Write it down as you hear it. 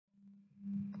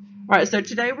All right, so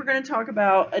today we're going to talk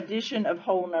about addition of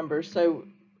whole numbers. So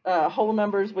whole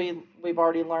numbers we've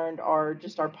already learned are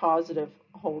just our positive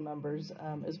whole numbers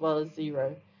as well as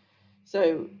zero.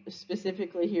 So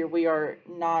specifically here we are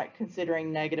not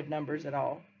considering negative numbers at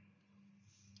all.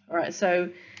 All right, so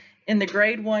in the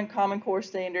grade 1 Common Core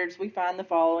standards, we find the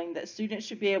following: that students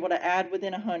should be able to add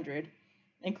within 100,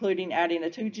 including adding a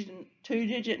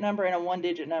two-digit number and a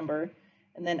one-digit number,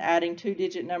 and then adding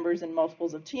two-digit numbers and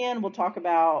multiples of 10. We'll talk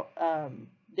about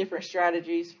different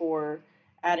strategies for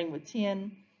adding with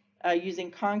 10,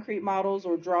 using concrete models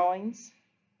or drawings,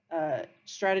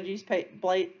 strategies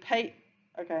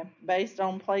based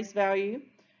on place value,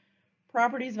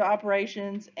 properties of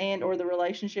operations, and or the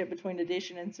relationship between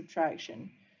addition and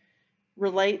subtraction.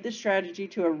 Relate the strategy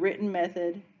to a written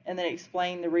method, and then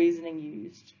explain the reasoning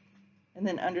used. And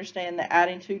then understand that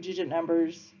adding two-digit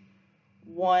numbers,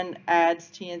 one adds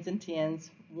tens and tens,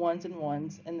 ones and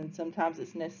ones, and then sometimes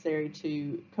it's necessary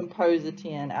to compose a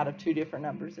 10 out of two different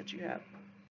numbers that you have.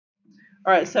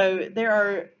 All right, so there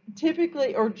are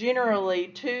typically or generally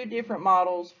two different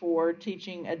models for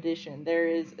teaching addition. There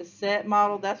is a set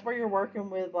model. That's where you're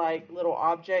working with like little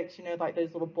objects, you know, like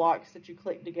those little blocks that you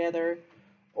click together,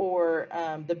 or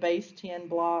the base 10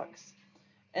 blocks.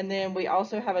 And then we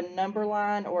also have a number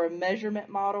line or a measurement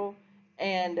model.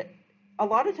 And a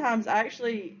lot of times I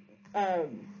actually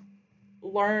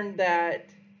learned that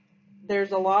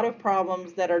there's a lot of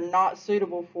problems that are not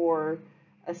suitable for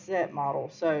a set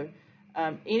model. So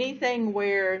anything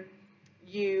where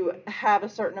you have a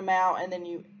certain amount and then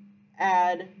you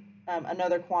add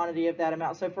another quantity of that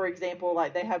amount. So for example,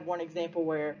 like they had one example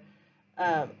where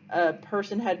a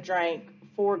person had drank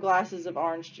 4 glasses of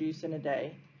orange juice in a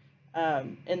day,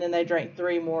 and then they drank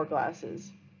 3 more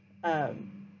glasses.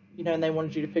 You know, and they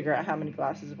wanted you to figure out how many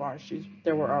glasses of orange juice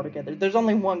there were altogether. There's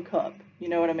only 1 cup, you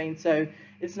know what I mean? So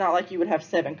it's not like you would have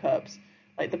 7 cups.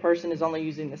 Like the person is only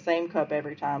using the same cup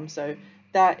every time. So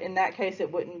that in that case,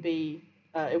 it wouldn't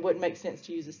make sense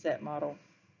to use a set model.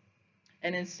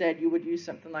 And instead, you would use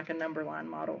something like a number line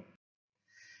model.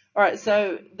 All right,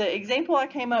 so the example I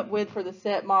came up with for the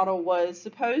set model was,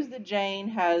 suppose that Jane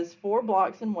has 4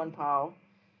 blocks in one pile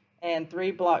and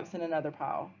 3 blocks in another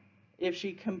pile. If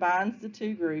she combines the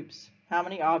two groups, how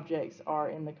many objects are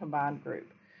in the combined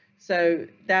group? So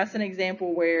that's an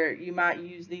example where you might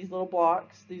use these little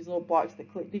blocks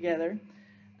that click together.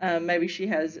 Maybe she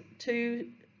has 2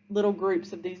 little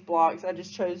groups of these blocks. I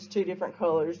just chose 2 different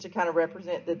colors to kind of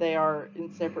represent that they are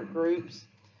in separate groups.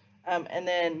 And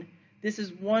then this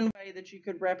is one way that you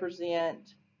could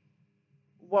represent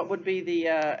what would be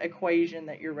the equation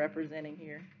that you're representing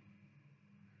here,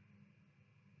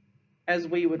 as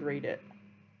we would read it.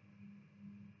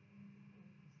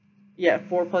 Yeah,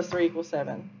 4 plus 3 equals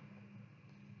 7.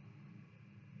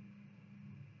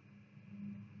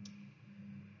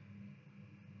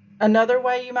 Another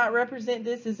way you might represent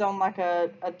this is on like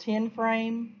a 10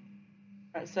 frame.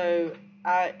 Right, so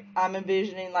I'm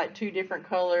envisioning like 2 different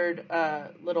colored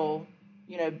little,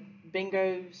 you know,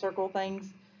 bingo circle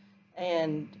things,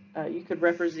 and you could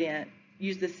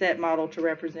use the set model to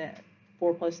represent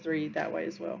 4 plus 3 that way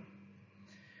as well.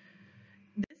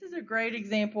 This is a great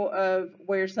example of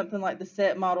where something like the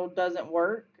set model doesn't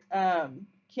work.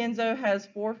 Kenzo has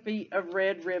 4 feet of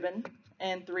red ribbon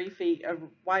and 3 feet of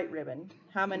white ribbon.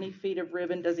 How many feet of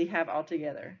ribbon does he have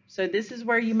altogether? So this is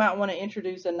where you might want to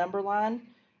introduce a number line.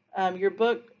 Your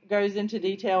book goes into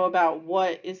detail about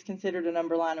what is considered a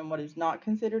number line and what is not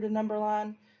considered a number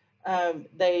line.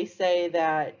 They say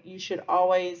that you should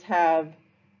always have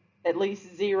at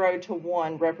least 0 to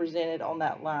 1 represented on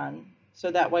that line, so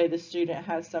that way the student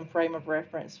has some frame of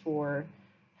reference for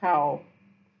how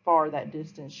far that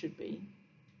distance should be.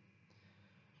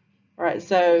 All right,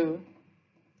 so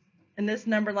in this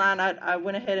number line, I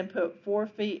went ahead and put 4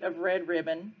 feet of red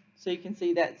ribbon, so you can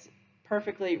see that's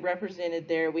perfectly represented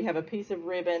there. We have a piece of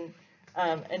ribbon,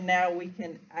 and now we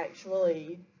can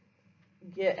actually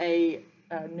get a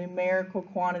numerical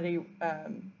quantity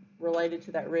related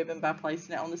to that ribbon by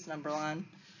placing it on this number line.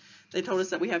 They told us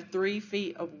that we have 3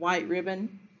 feet of white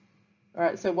ribbon. All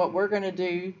right, so what we're going to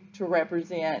do to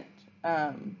represent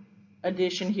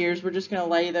addition here is we're just going to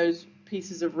lay those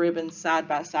pieces of ribbon side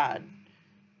by side.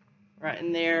 Right,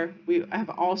 and there we have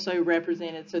also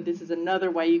represented, so this is another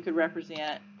way you could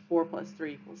represent 4 plus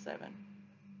 3 equals 7.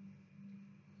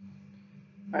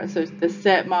 All right, so the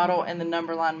set model and the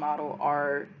number line model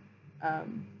are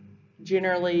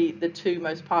generally the 2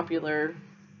 most popular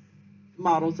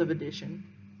models of addition.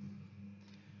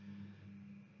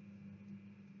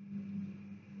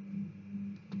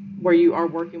 Where you are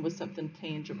working with something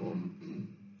tangible.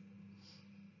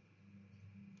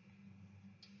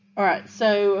 All right,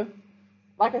 so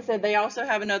like I said, they also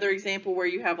have another example where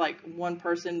you have like one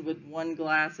person with one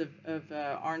glass of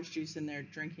orange juice and they're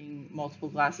drinking multiple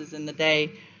glasses in the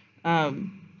day. And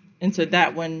so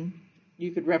that one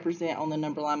you could represent on the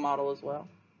number line model as well.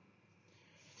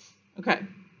 Okay.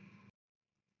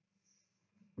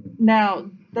 Now,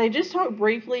 they just talked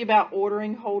briefly about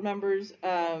ordering whole numbers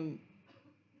and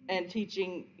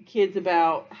teaching kids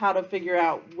about how to figure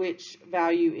out which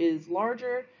value is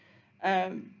larger.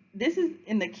 This is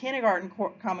in the kindergarten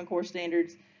Common Core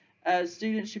standards.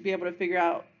 Students should be able to figure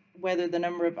out whether the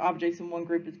number of objects in one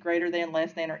group is greater than,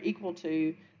 less than, or equal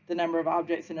to the number of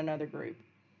objects in another group.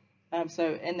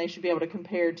 And they should be able to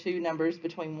compare two numbers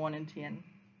between 1 and 10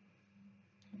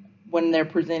 when they're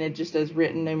presented just as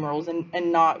written numerals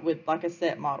and not with like a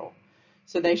set model.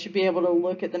 So they should be able to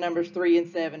look at the numbers 3 and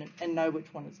 7 and know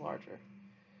which one is larger.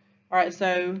 All right,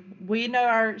 so we know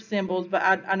our symbols, but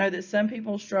I know that some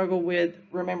people struggle with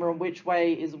remembering which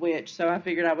way is which, so I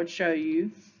figured I would show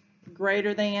you.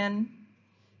 Greater than,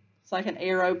 it's like an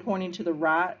arrow pointing to the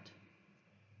right.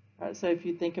 All right, so if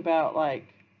you think about like,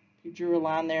 if you drew a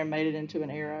line there and made it into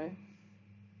an arrow.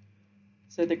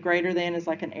 So the greater than is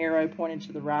like an arrow pointing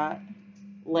to the right.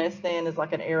 Less than is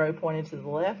like an arrow pointing to the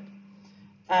left.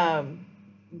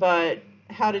 But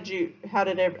I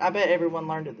bet everyone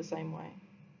learned it the same way.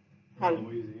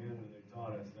 Louisiana, they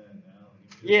taught us that now.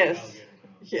 Yes.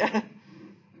 Yeah.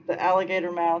 The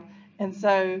alligator mouth. And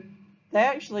so they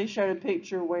actually showed a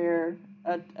picture where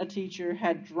a teacher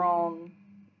had drawn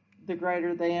the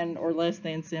greater than or less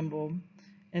than symbol,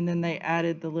 and then they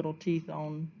added the little teeth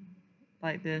on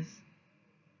like this.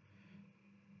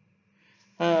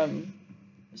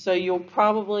 So you'll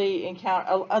probably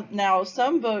encounter, now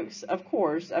some books, of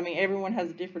course, I mean, everyone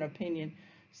has a different opinion.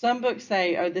 Some books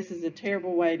say, oh, this is a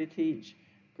terrible way to teach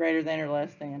greater than or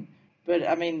less than. But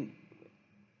I mean,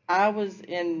 I was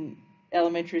in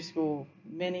elementary school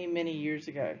many, many years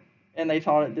ago, and they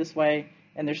taught it this way,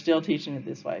 and they're still teaching it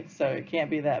this way. So it can't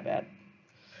be that bad.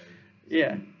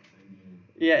 Yeah.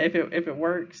 Yeah, if it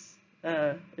works,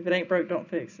 if it ain't broke, don't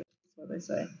fix it. That's what they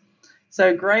say.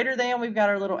 So greater than, we've got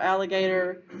our little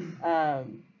alligator.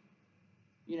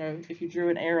 You know, if you drew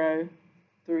an arrow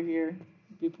through here,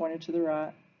 it'd be pointed to the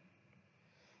right.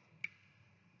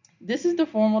 This is the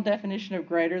formal definition of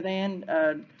greater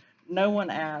than. No one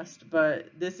asked, but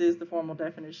this is the formal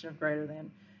definition of greater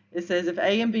than. It says if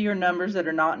A and B are numbers that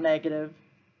are not negative,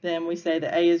 then we say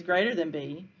that A is greater than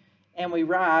B, and we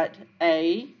write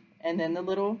A and then the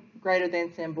little greater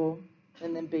than symbol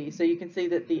and then B. So you can see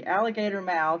that the alligator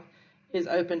mouth is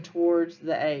open towards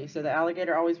the A. So the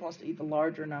alligator always wants to eat the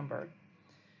larger number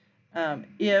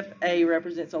if A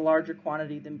represents a larger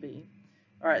quantity than B.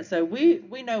 All right, so we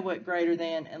know what greater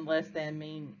than and less than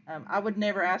mean. I would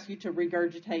never ask you to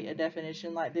regurgitate a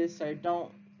definition like this, so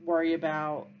don't worry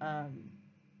about,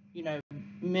 you know,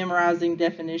 memorizing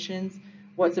definitions.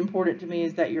 What's important to me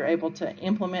is that you're able to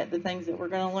implement the things that we're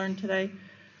going to learn today.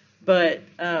 But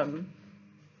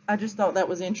I just thought that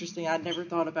was interesting. I'd never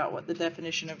thought about what the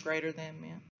definition of greater than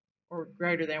meant or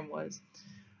greater than was.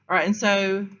 All right, and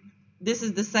so this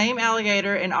is the same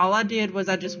alligator, and all I did was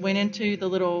I just went into the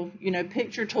little, you know,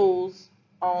 picture tools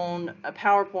on a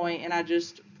PowerPoint, and I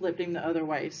just flipped him the other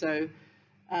way. So,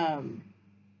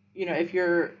 you know, if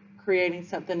you're creating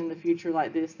something in the future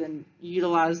like this, then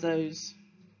utilize those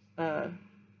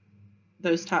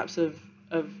types of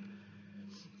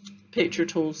picture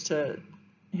tools to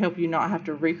help you not have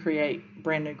to recreate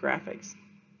brand new graphics.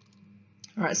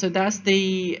 All right, so that's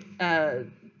the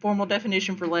formal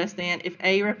definition for less than. If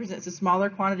A represents a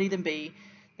smaller quantity than B,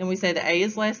 then we say that A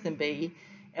is less than B,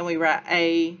 and we write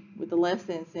A with the less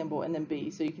than symbol and then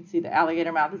B. So you can see the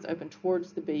alligator mouth is open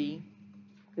towards the B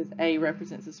because A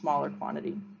represents a smaller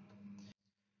quantity.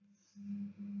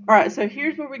 All right, so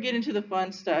here's where we get into the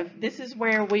fun stuff. This is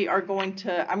where we are going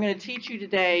to, I'm going to teach you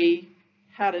today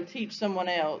how to teach someone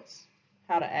else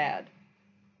how to add.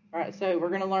 All right, so we're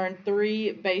going to learn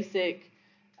 3 basic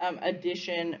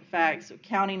addition facts: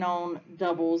 counting on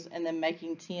doubles and then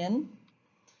making 10.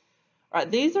 All right,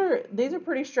 these are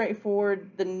pretty straightforward.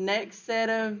 The next set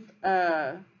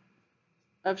of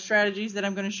strategies that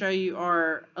I'm going to show you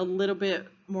are a little bit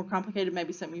more complicated,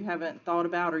 maybe something you haven't thought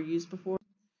about or used before.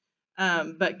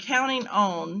 But counting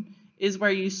on is where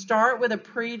you start with a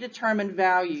predetermined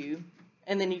value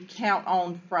and then you count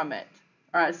on from it.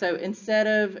 All right, so instead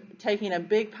of taking a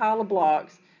big pile of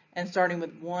blocks and starting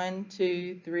with 1,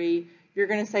 2, 3, you're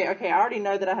going to say, okay, I already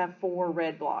know that I have 4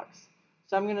 red blocks,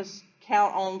 so I'm going to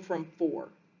count on from 4. All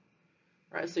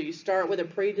right, so you start with a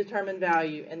predetermined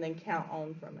value and then count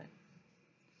on from it.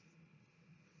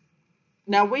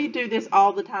 Now, we do this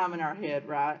all the time in our head,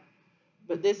 right?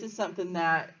 But this is something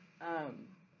that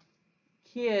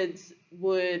kids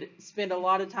would spend a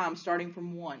lot of time starting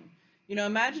from 1. You know,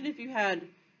 imagine if you had,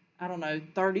 I don't know,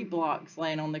 30 blocks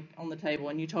laying on the table,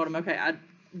 and you told them, okay,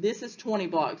 this is 20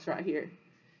 blocks right here.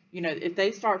 You know, if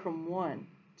they start from 1,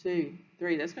 2,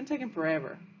 3, that's going to take them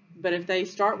forever. But if they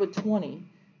start with 20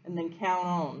 and then count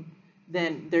on,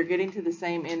 then they're getting to the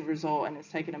same end result, and it's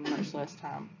taking them much less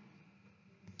time.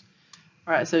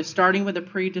 All right, so starting with a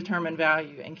predetermined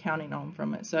value and counting on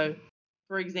from it. So,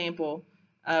 for example,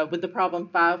 with the problem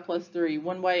 5 plus 3,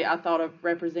 one way I thought of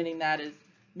representing that is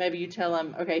maybe you tell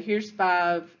them, okay, here's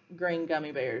 5 green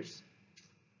gummy bears,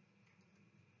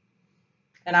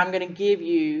 and I'm going to give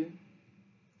you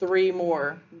 3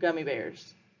 more gummy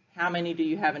bears. How many do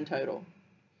you have in total?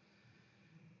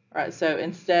 All right, so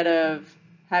instead of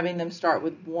having them start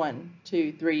with 1,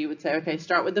 2, 3, you would say, okay,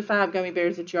 start with the 5 gummy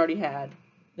bears that you already had,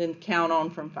 then count on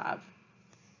from 5.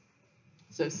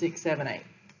 So 6, 7, 8.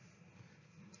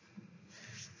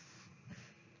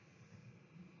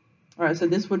 All right, so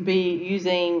this would be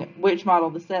using which model,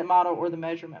 the set model or the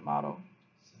measurement model?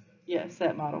 Yeah,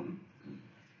 set model.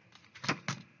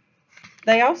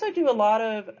 They also do a lot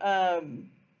of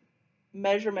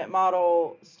measurement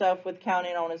model stuff with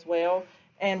counting on as well.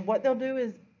 And what they'll do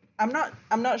is, I'm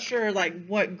not sure like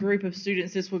what group of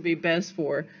students this would be best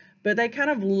for, but they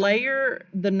kind of layer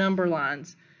the number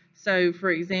lines. So for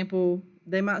example,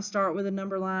 they might start with a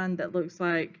number line that looks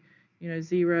like,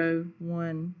 0,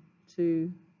 1,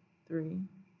 2, 3,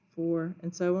 4,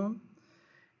 and so on.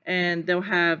 And they'll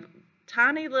have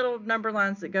tiny little number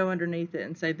lines that go underneath it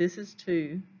and say this is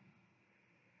 2.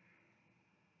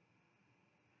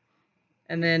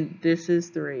 And then this is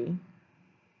 3.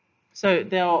 So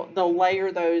they'll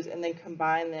layer those and then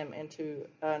combine them into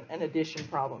an addition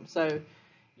problem. So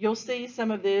you'll see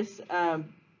some of this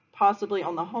possibly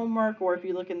on the homework, or if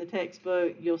you look in the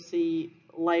textbook, you'll see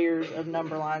layers of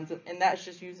number lines, and that's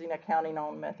just using a counting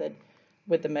on method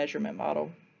with the measurement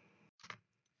model.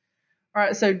 All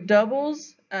right, so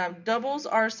doubles. Doubles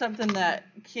are something that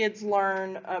kids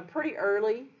learn pretty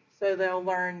early. So they'll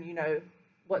learn,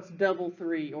 what's double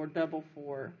 3 or double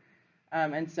 4.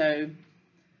 And so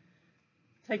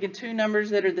taking 2 numbers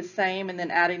that are the same and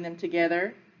then adding them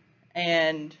together.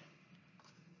 And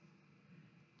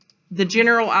the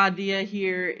general idea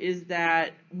here is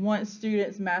that once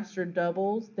students master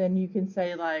doubles, then you can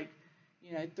say like,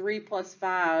 3 plus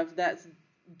 5, that's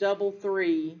double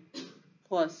 3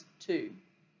 plus 2.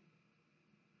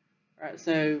 All right,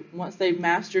 so once they've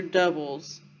mastered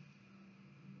doubles,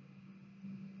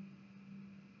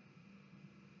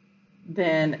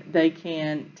 then they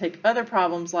can take other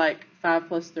problems like 5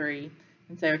 plus 3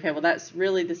 and say, okay, well, that's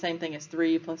really the same thing as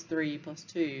 3 plus 3 plus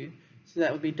 2. So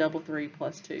that would be double 3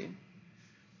 plus 2.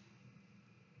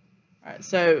 All right,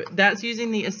 so that's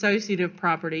using the associative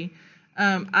property.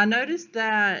 I noticed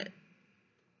that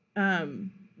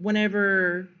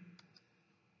whenever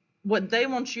what they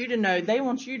want you to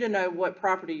know what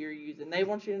property you're using. They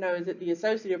want you to know, is it the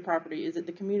associative property? Is it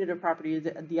the commutative property? Is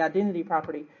it the identity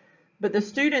property? But the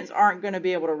students aren't going to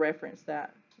be able to reference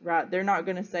that, right? They're not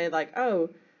going to say like, oh,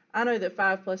 I know that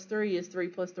 5 plus 3 is 3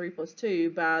 plus 3 plus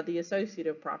 2 by the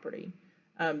associative property.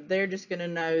 They're just going to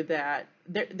know that,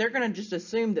 they're going to just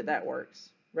assume that that works,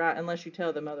 right? Unless you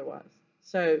tell them otherwise.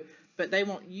 So, but they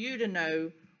want you to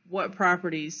know what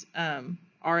properties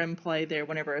are in play there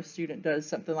whenever a student does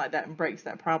something like that and breaks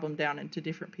that problem down into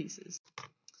different pieces.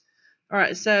 All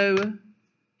right, so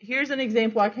here's an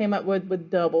example I came up with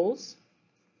doubles.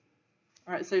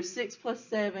 All right, so 6 plus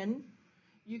 7,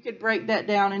 you could break that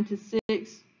down into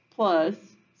 6 plus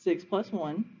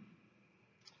 1.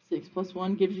 6 plus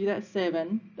 1 gives you that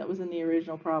 7 that was in the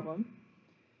original problem.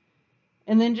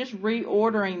 And then just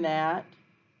reordering that,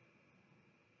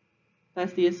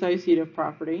 that's the associative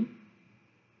property.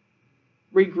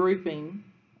 Regrouping,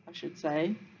 I should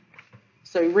say.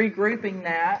 So regrouping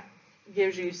that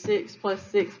gives you 6 plus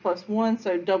 6 plus 1,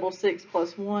 so double 6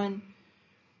 plus 1,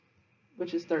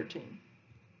 which is 13.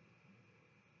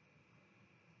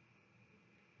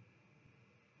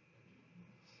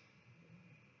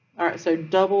 All right, so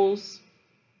doubles,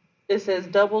 it says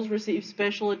doubles receive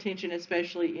special attention,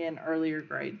 especially in earlier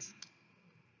grades.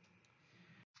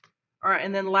 All right,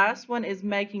 and then last one is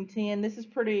making 10. This is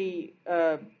pretty,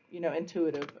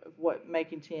 intuitive of what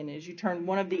making 10 is. You turn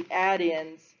one of the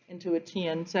add-ins into a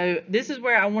 10. So this is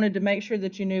where I wanted to make sure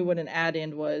that you knew what an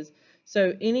add-in was.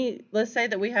 So let's say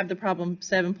that we have the problem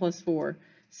 7 plus 4.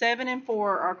 7 and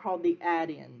 4 are called the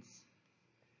add-ins.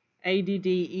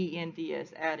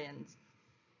 ADDENDS, add-ins.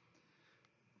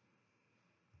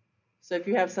 So if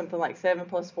you have something like 7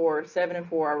 plus 4, 7 and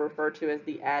 4 are referred to as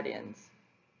the add-ins.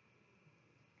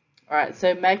 All right,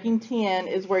 so making 10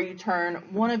 is where you turn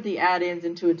one of the add-ins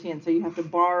into a 10. So you have to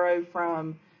borrow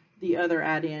from the other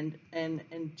add-in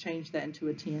and change that into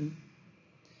a 10.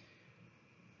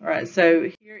 All right, so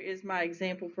here is my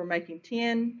example for making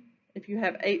 10. If you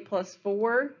have 8 plus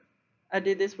 4, I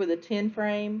did this with a 10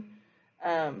 frame.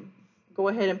 Go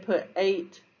ahead and put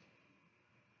 8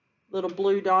 little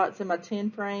blue dots in my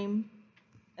 10 frame.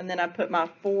 And then I put my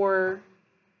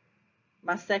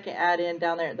second add-in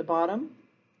down there at the bottom.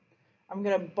 I'm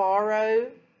going to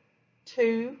borrow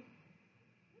 2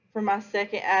 for my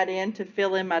second add-in to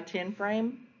fill in my 10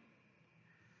 frame.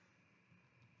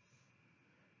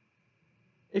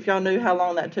 If y'all knew how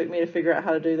long that took me to figure out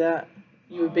how to do that,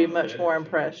 you would be much more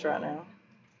impressed right now.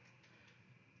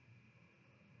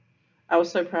 I was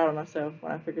so proud of myself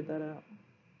when I figured that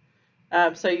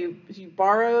out. So you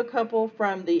borrow a couple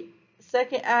from the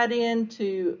second add-in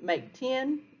to make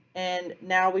 10, and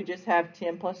now we just have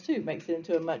 10 plus 2, makes it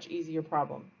into a much easier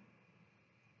problem.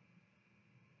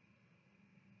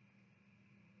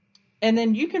 And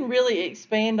then you can really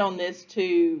expand on this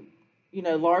to,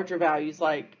 larger values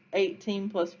like 18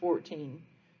 plus 14.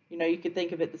 You could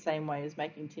think of it the same way as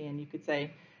making 10. You could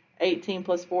say 18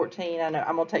 plus 14. I know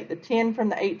I'm going to take the 10 from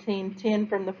the 18, 10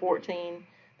 from the 14.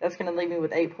 That's going to leave me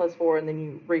with 8 plus 4, and then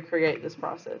you recreate this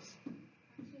process. I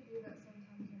actually do that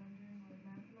sometimes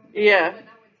when I'm doing like math. Yeah. But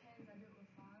not with tens, I do it with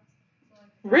fives. So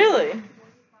like Really? 45 and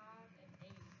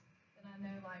 8. Then I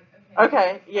know like,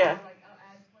 Okay, yeah. Like I'll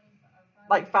add 25.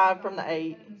 Like 5 from the 8.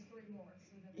 And then there's 3 more.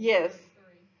 So then Yes. 3.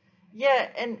 Yeah,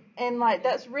 and like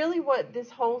that's really what this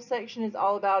whole section is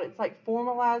all about. It's like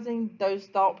formalizing those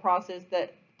thought processes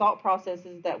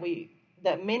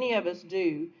that many of us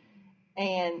do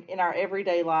and in our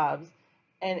everyday lives,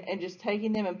 and just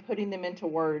taking them and putting them into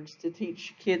words to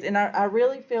teach kids. And I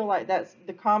really feel like that's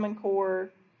the Common Core.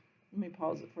 Let me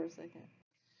pause it for a second.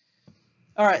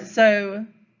 All right, so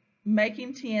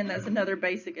making 10, that's another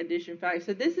basic addition fact.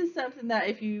 So this is something that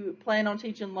if you plan on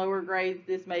teaching lower grades,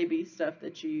 this may be stuff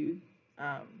that you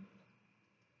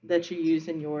use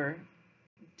in your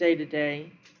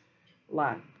day-to-day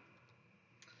life.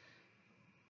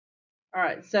 All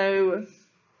right, so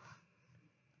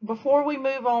before we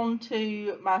move on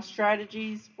to my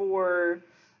strategies for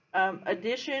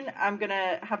addition, I'm going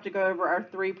to have to go over our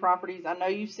 3 properties. I know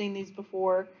you've seen these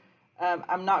before.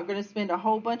 I'm not going to spend a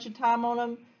whole bunch of time on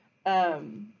them.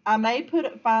 I may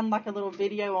find like a little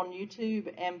video on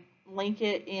YouTube and link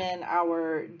it in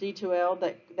our D2L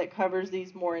that covers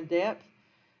these more in depth.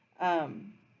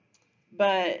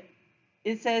 But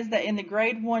it says that in the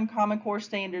grade 1 Common Core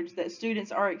standards that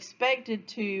students are expected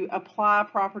to apply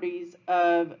properties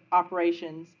of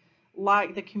operations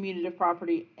like the commutative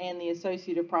property and the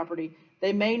associative property.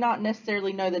 They may not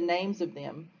necessarily know the names of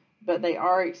them, but they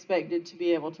are expected to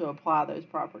be able to apply those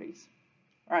properties.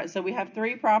 All right, so we have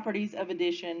 3 properties of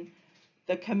addition: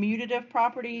 the commutative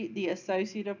property, the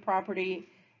associative property,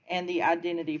 and the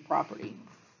identity property.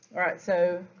 All right,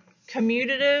 so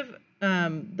commutative,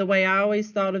 the way I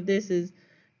always thought of this is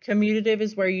commutative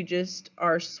is where you just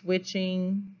are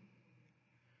switching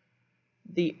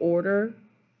the order,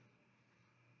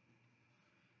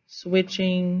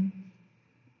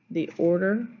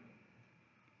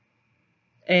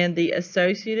 and the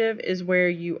associative is where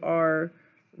you are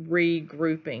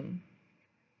regrouping.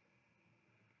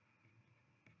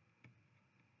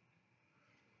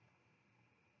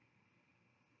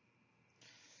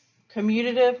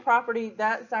 Commutative property,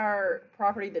 that's our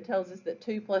property that tells us that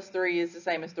 2 plus 3 is the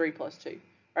same as 3 plus 2.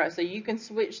 All right, so you can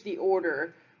switch the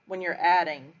order when you're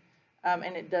adding,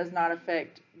 and it does not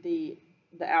affect the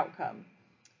outcome.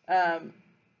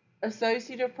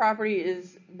 Associative property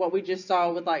is what we just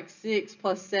saw with like 6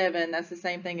 plus 7. That's the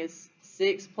same thing as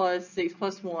 6 plus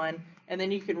 1. And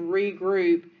then you can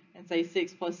regroup and say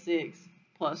 6 plus 6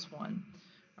 plus 1.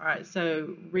 All right,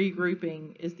 so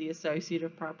regrouping is the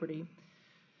associative property.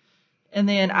 And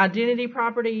then identity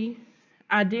property.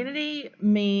 Identity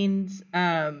means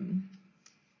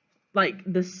like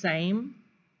the same.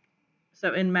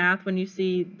 So in math, when you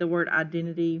see the word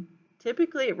identity,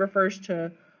 typically it refers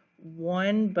to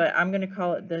one, but I'm going to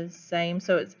call it the same.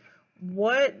 So it's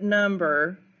what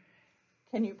number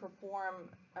can you perform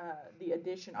the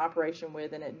addition operation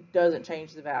with, and it doesn't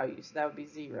change the value. So that would be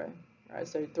 0. Right?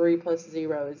 So 3 plus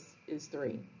 0 is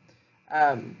 3.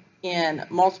 In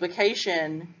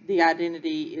multiplication, the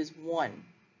identity is 1.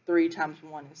 3 times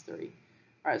 1 is 3.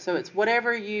 All right, so it's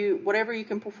whatever you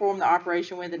can perform the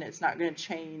operation with, and it's not going to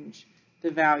change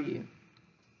the value.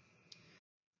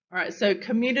 All right, so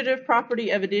commutative property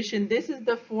of addition. This is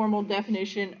the formal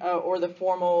definition or the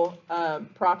formal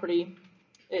property.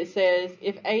 It says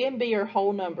if A and B are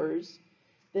whole numbers,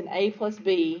 then A plus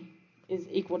B is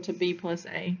equal to B plus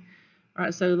A. All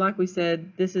right, so like we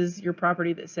said, this is your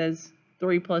property that says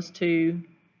 3 plus 2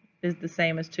 is the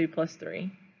same as 2 plus 3.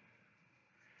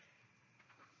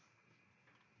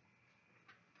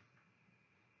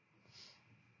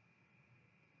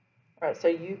 All right, so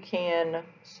you can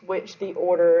switch the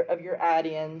order of your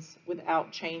add-ins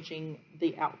without changing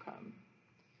the outcome.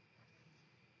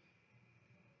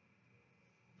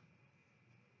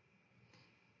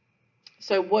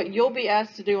 So what you'll be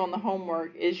asked to do on the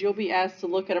homework is you'll be asked to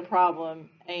look at a problem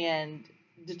and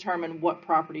determine what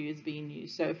property is being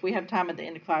used. So if we have time at the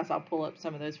end of class, I'll pull up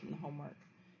some of those from the homework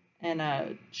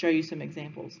and show you some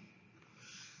examples.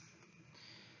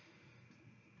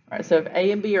 All right, so if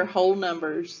A and B are whole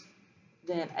numbers,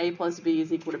 then A plus B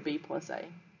is equal to B plus A.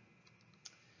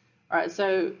 All right,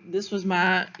 so this was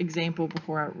my example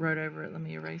before I wrote over it. Let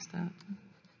me erase that.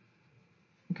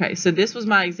 Okay, so this was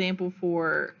my example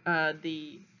for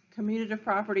the commutative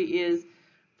property is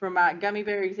for my gummy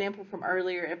bear example from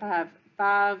earlier. If I have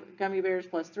 5 gummy bears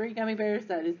plus 3 gummy bears,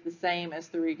 that is the same as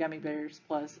 3 gummy bears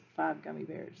plus 5 gummy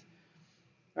bears.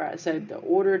 All right, so the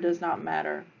order does not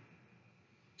matter.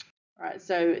 All right,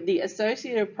 so the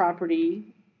associative property,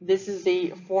 this is the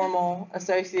formal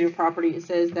associative property. It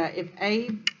says that if A,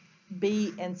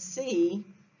 B, and C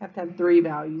have to have 3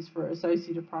 values for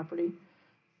associative property.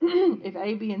 If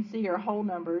A, B, and C are whole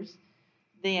numbers,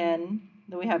 then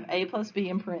we have A plus B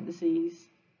in parentheses,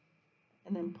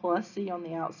 and then plus C on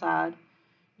the outside.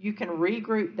 You can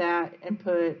regroup that and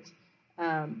put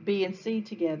B and C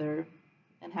together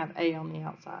and have A on the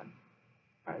outside.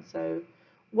 All right, so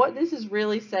what this is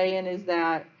really saying is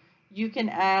that you can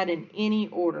add in any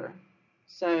order.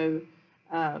 So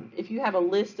if you have a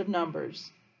list of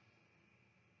numbers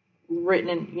written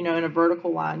in a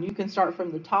vertical line, you can start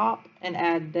from the top and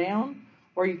add down,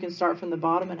 or you can start from the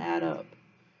bottom and add up.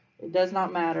 It does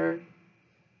not matter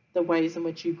the ways in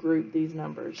which you group these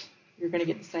numbers. You're going to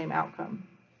get the same outcome.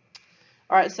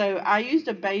 All right, so I used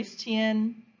a base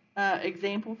 10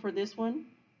 example for this one.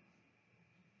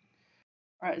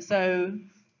 All right, so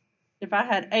if I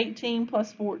had 18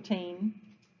 plus 14,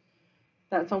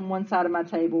 that's on one side of my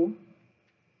table,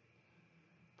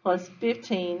 plus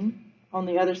 15 on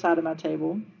the other side of my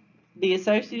table. The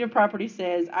associative property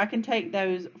says I can take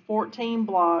those 14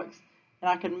 blocks and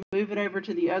I can move it over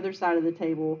to the other side of the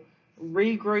table,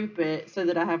 regroup it so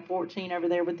that I have 14 over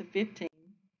there with the 15,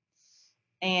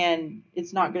 and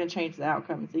it's not going to change the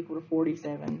outcome. It's equal to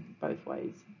 47 both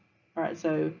ways. All right,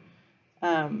 so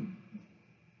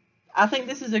I think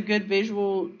this is a good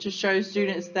visual to show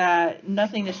students that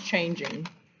nothing is changing.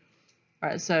 All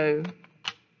right, so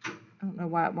I don't know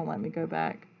why it won't let me go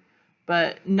back,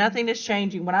 but nothing is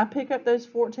changing. When I pick up those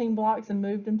 14 blocks and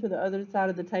move them to the other side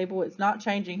of the table, it's not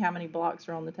changing how many blocks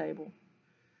are on the table.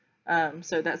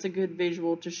 So that's a good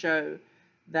visual to show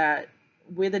that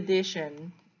with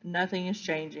addition, nothing is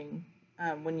changing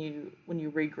when you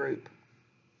regroup.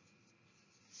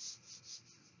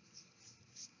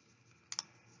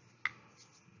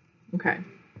 Okay.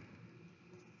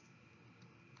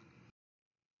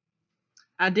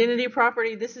 Identity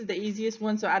property, this is the easiest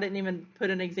one, so I didn't even put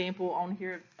an example on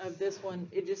here of this one.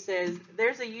 It just says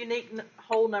there's a unique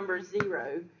whole number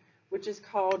 0, which is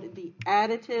called the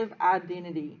additive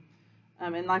identity.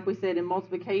 And like we said, in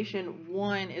multiplication,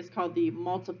 1 is called the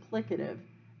multiplicative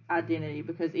identity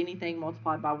because anything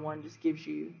multiplied by 1 just gives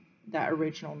you that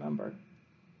original number.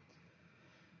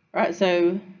 All right,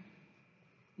 so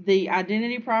the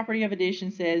identity property of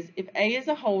addition says if A is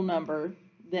a whole number,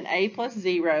 then A plus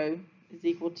 0 is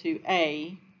equal to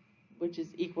A, which is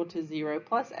equal to 0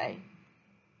 plus A.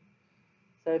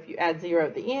 So if you add 0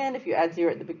 at the end, if you add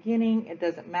 0 at the beginning, it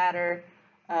doesn't matter.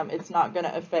 It's not going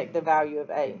to affect the value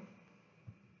of A.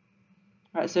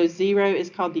 All right, so 0 is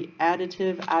called the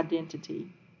additive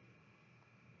identity.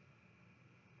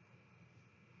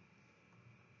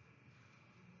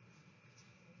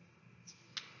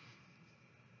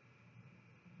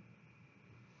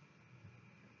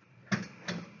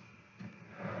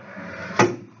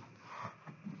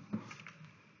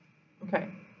 Okay.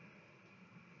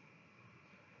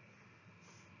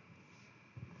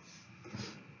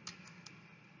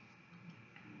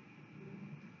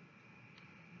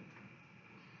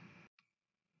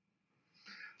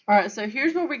 All right, so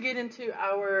here's where we get into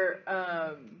our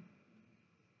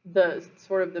the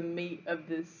sort of the meat of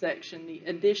this section, the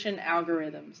addition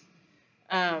algorithms.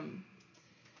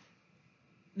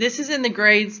 This is in the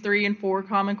grades 3 and 4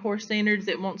 Common Core standards.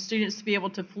 It wants students to be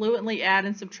able to fluently add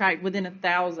and subtract within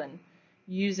 1,000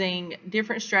 using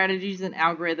different strategies and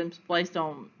algorithms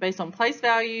based on place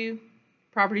value,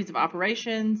 properties of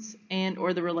operations, and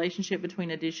or the relationship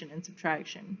between addition and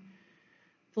subtraction.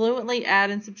 Fluently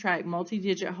add and subtract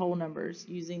multi-digit whole numbers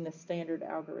using the standard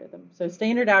algorithm. So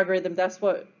standard algorithm, that's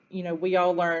what, we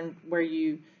all learned where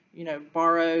you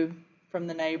borrow from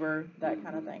the neighbor, that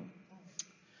kind of thing.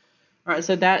 All right,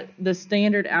 so the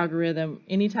standard algorithm,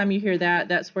 anytime you hear that,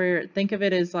 that's where, think of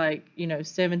it as like,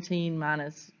 17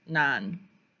 minus 9,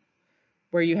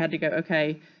 where you had to go,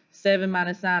 okay, 7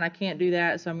 minus 9, I can't do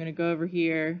that, so I'm going to go over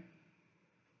here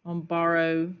and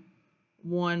borrow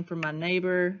 1 from my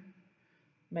neighbor,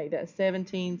 make that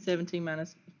 17, 17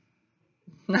 minus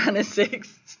 9 is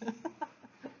 6.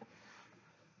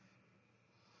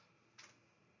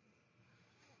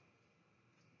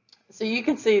 So you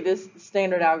can see this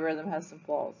standard algorithm has some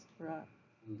flaws, right?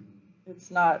 Mm-hmm.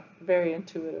 It's not very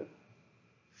intuitive.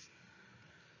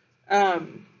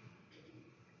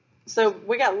 So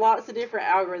we got lots of different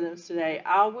algorithms today.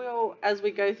 I will, as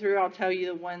we go through, I'll tell you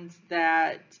the ones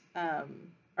that are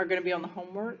going to be on the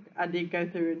homework. I did go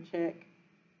through and check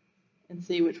and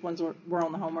see which ones were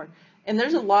on the homework. And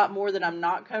there's a lot more that I'm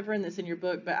not covering that's in your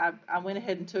book, but I went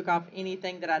ahead and took off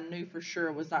anything that I knew for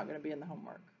sure was not going to be in the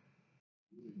homework.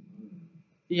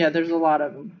 Yeah, there's a lot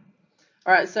of them.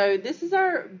 All right, so this is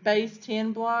our base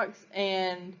 10 blocks,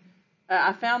 and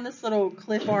I found this little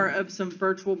clip art of some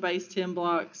virtual base 10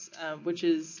 blocks, which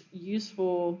is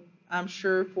useful, I'm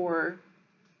sure, for,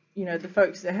 the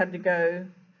folks that had to go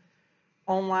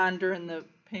online during the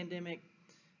pandemic.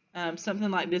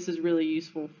 Something like this is really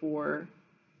useful for,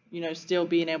 still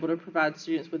being able to provide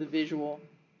students with a visual,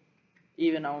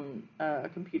 even on a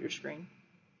computer screen.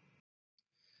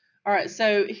 All right,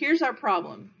 so here's our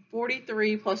problem,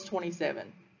 43 plus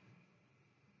 27.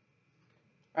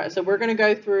 All right, so we're going to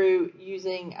go through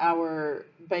using our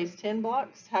base 10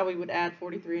 blocks, how we would add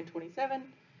 43 and 27,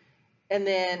 and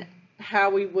then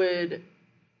how we would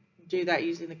do that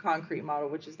using the concrete model,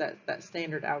 which is that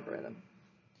standard algorithm.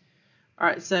 All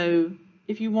right, so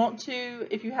if you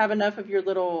have enough of your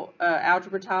little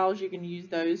algebra tiles, you can use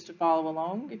those to follow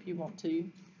along if you want to.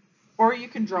 Or you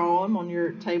can draw them on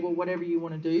your table, whatever you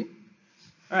want to do.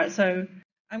 All right, so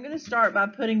I'm going to start by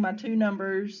putting my two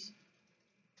numbers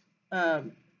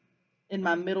in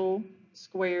my middle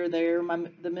square there,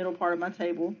 the middle part of my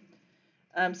table.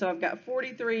 So I've got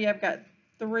 43, I've got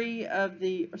I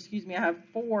have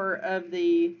 4 of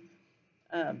the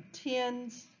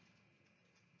 10s,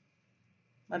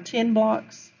 my 10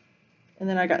 blocks, and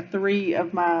then I got 3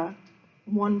 of my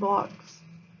 1 blocks.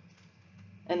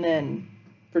 And then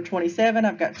for 27,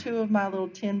 I've got 2 of my little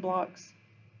 10 blocks,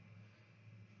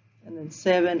 and then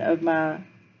 7 of my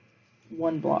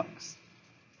 1 blocks.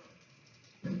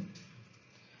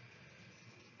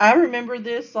 I remember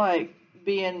this like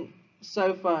being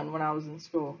so fun when I was in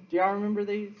school. Do y'all remember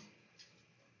these?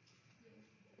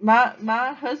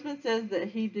 My husband says that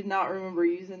he did not remember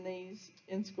using these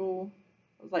in school.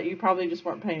 I was like, you probably just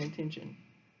weren't paying attention.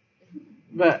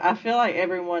 But I feel like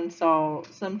everyone saw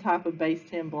some type of base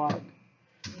 10 block.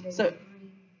 So,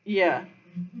 yeah.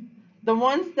 The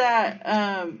ones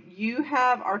that you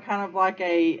have are kind of like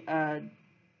a,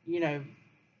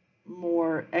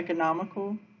 more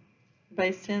economical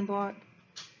base 10 block.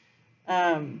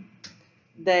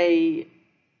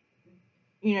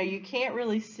 You can't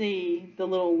really see the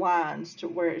little lines to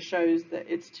where it shows that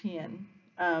it's 10.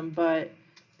 But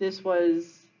this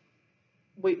was,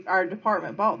 our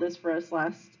department bought this for us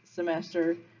last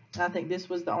semester, and I think this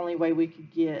was the only way we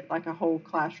could get like a whole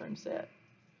classroom set,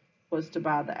 was to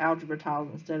buy the algebra tiles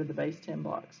instead of the base 10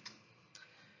 blocks.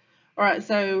 All right,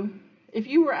 so if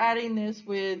you were adding this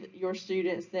with your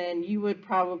students, then you would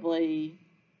probably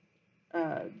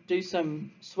do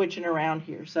some switching around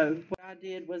here. So what I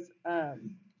did was I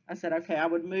said, okay, I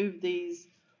would move these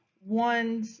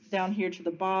ones down here to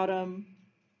the bottom,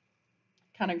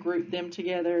 kind of group them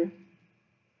together.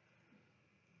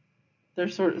 They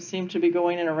sort of seem to be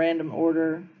going in a random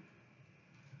order.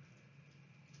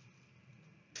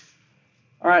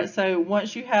 All right, so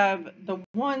once you have the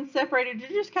ones separated, you're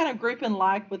just kind of grouping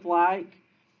like with like.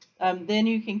 Then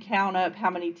you can count up how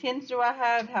many 10s do I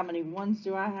have, how many 1s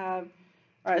do I have.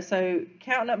 All right, so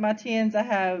counting up my 10s, I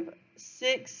have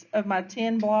 6 of my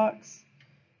 10 blocks,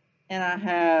 and I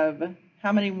have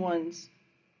how many 1s?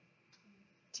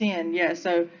 10, yeah.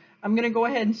 So I'm going to go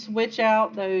ahead and switch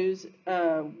out those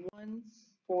 1s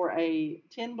for a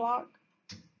 10 block.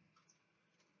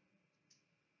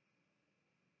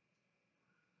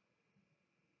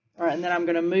 All right, and then I'm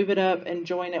going to move it up and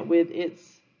join it with its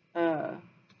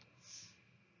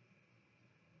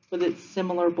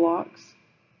similar blocks.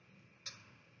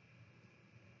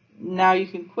 Now you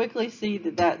can quickly see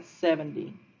that that's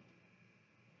 70.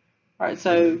 All right,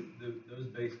 so those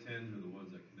base 10s are the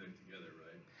ones that connect together,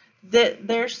 right?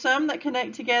 There's some that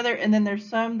connect together, and then there's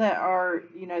some that are,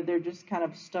 they're just kind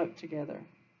of stuck together.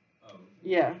 Oh,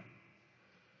 Yeah.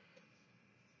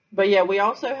 But yeah, we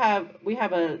have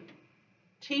a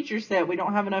teacher set. We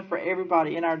don't have enough for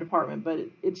everybody in our department, but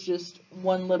it's just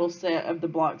one little set of the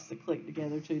blocks that click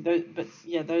together too. But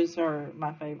yeah, those are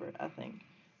my favorite, I think.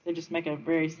 They just make a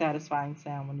very satisfying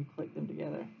sound when you click them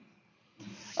together.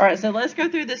 All right, so let's go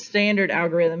through the standard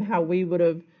algorithm, how we would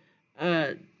have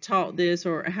taught this,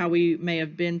 or how we may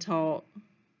have been taught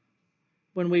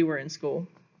when we were in school.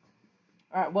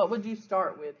 All right, what would you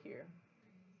start with here?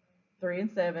 3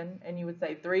 and 7, and you would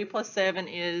say 3 plus 7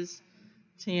 is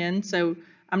 10. So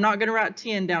I'm not going to write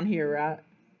 10 down here, right?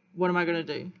 What am I going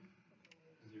to do?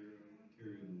 0,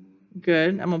 carry the 1.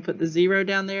 Good. I'm going to put the 0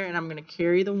 down there, and I'm going to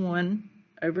carry the 1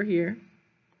 over here.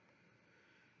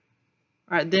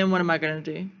 All right, then what am I going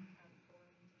to do?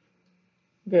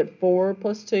 Good. 4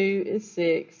 plus 2 is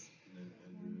 6.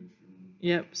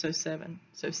 Yep, so 7.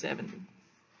 So 70.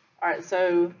 All right,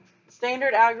 so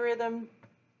standard algorithm,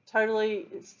 totally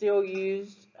still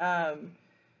used.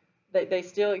 They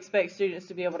still expect students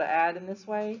to be able to add in this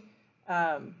way,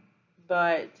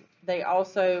 but they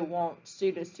also want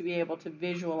students to be able to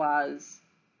visualize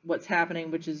what's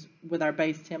happening, which is with our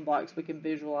base 10 blocks, we can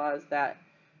visualize that.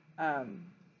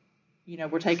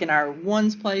 We're taking our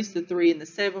 1's place, the 3 and the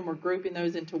 7, we're grouping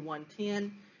those into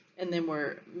 110, and then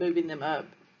we're moving them up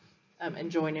and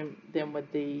joining them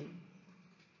with the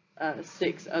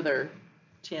 6 other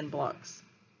 10 blocks.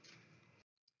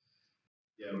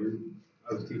 Yeah,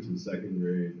 I was teaching second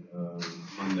grade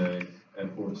Monday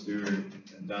at Fort Stewart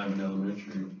at Diamond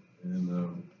Elementary, and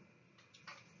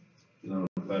on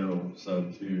a federal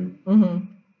sub too. Mm-hmm.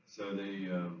 So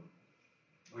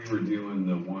we were doing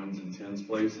the 1's and 10's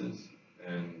places,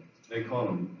 and they called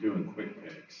them doing quick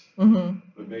picks. Mm-hmm.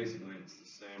 But basically, it's the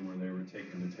same where they were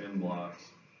taking the 10 blocks.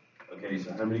 Okay,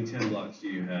 so how many 10 blocks do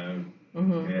you have?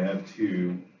 Mm-hmm. Okay, I have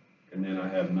 2, and then I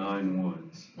have 9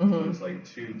 1's. Mm-hmm. So it's like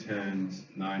 2 10's,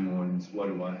 9 1's. What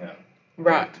do I have?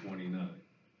 Right. I have 29.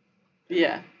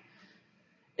 Yeah.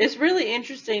 It's really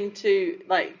interesting to,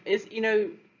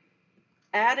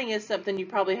 adding is something you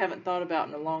probably haven't thought about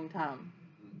in a long time.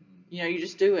 You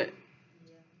just do it.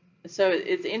 So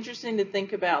it's interesting to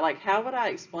think about, how would I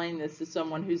explain this to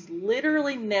someone who's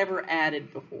literally never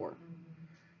added before?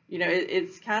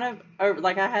 It's kind of,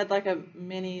 I had a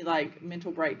mini,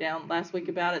 mental breakdown last week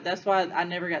about it. That's why I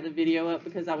never got the video up,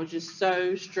 because I was just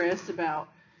so stressed about,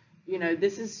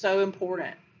 this is so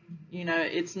important.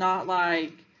 It's not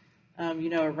like, a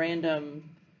random,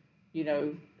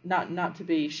 not to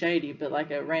be shady,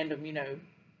 but a random,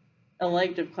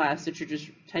 elective class that you're just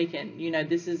taking.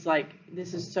 This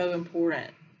is so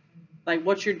important.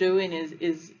 What you're doing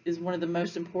is one of the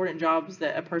most important jobs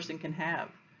that a person can have.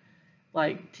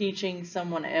 Teaching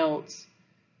someone else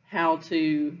how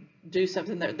to do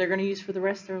something that they're going to use for the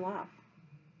rest of their life.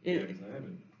 Yeah, 'cause I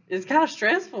haven't. It's kind of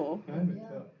stressful. I haven't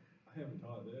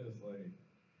taught this.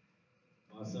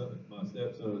 My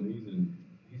stepson,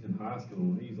 he's in high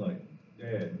school, and he's like,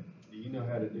 Dad, do you know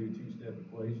how to do two-step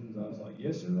equations? I was like,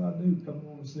 yes, sir, I do. Come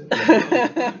on and sit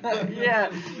down.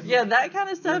 yeah, that kind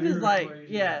of stuff is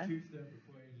yeah. Two-step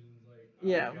equations,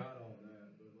 Yeah. I got all that,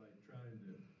 but trying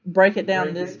to break it down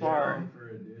break this it far. down for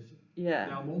addition. Yeah.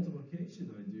 Now multiplication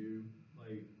I do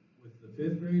with the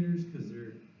 5th graders, because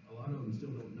a lot of them still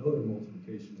don't know their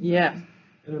multiplication. Yeah.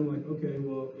 And I'm like, okay,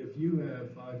 well, if you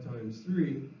have 5 times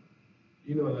 3,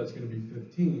 you know that's going to be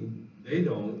 15. They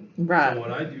don't. Right. So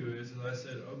what I do is I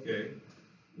said, okay,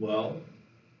 well,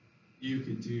 you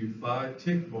could do 5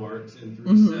 tick marks in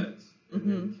 3 sets and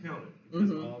then count it,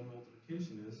 because all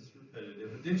multiplication is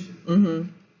repetitive addition. Mm-hmm.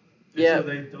 Yeah. So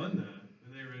they've done that,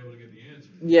 and they were able to get the answer.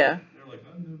 Yeah. They're like,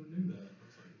 I never knew that. I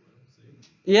was like, well, see.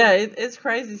 Yeah, it's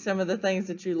crazy some of the things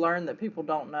that you learn that people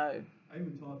don't know. I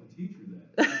even taught the teacher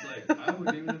that. I was like, I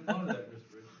wouldn't even have thought of that,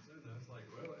 Mr. Richardson. I was like,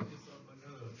 well, I just something I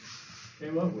kind of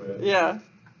came up with. Yeah.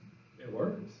 It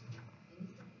works.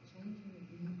 It's changing the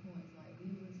viewpoints. We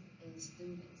was as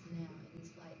students now, and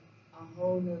it's a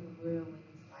whole nother world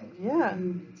when it's Yeah.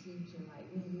 you the teacher.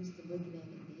 We used to looking at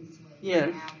it this way. Yeah.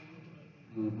 Now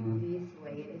we're looking at it this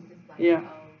way, and it's just Yeah. okay.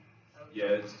 Yeah,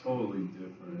 it's totally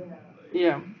different.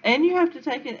 Yeah, and you have to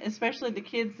take it, especially the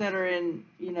kids that are in,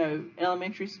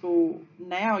 elementary school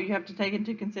now, you have to take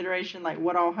into consideration,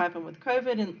 what all happened with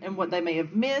COVID and what they may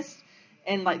have missed,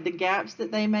 and, the gaps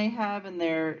that they may have in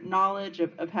their knowledge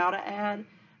of how to add.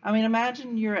 I mean,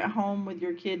 imagine you're at home with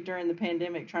your kid during the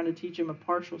pandemic trying to teach them a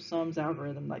partial sums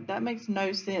algorithm. That makes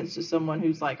no sense to someone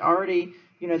who's, already,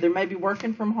 they're maybe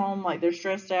working from home, they're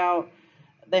stressed out.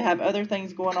 They have other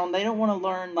things going on. They don't want to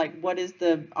learn, what is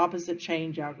the opposite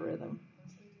change algorithm.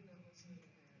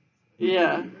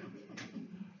 Yeah.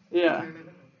 Yeah.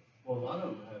 Well, a lot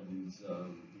of them have these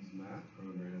math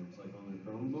programs like on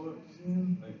their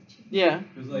Chromebooks. Like, Yeah.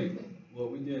 because like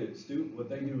what we did at what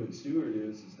they do at Stewart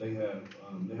is they have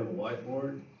a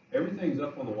whiteboard. Everything's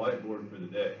up on the whiteboard for the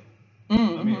day. I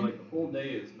mean, Mm-hmm. like the whole day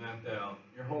is mapped out.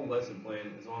 Your whole lesson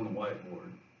plan is on the whiteboard,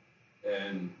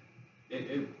 and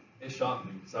it shocked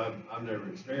me because I've never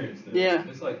experienced this. Yeah.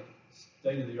 It's like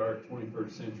state of the art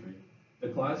 21st century. The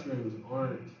classrooms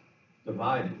aren't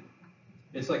divided.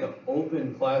 It's like an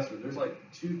open classroom. There's like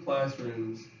 2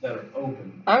 classrooms that are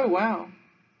open. Oh, wow.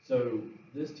 So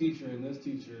this teacher and this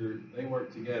teacher, they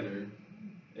work together,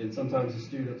 and sometimes the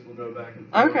students will go back and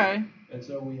forth. Okay. And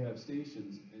so we have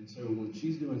stations, and so when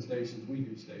she's doing stations, we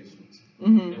do stations.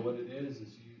 Mm-hmm. And what it is you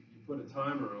put a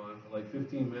timer on for like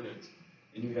 15 minutes,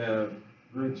 and you have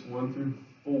groups 1 through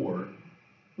 4,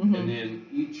 Mm-hmm. and then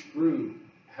each group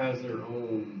has their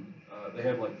own, they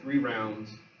have like 3 rounds,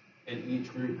 and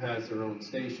each group has their own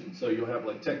station. So you'll have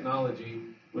like technology,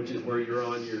 which is where you're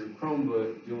on your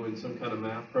Chromebook doing some kind of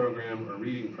math program or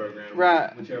reading program,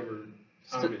 Right. whichever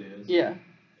time it is. Yeah.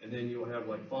 And then you'll have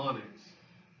like phonics,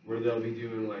 where they'll be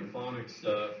doing like phonics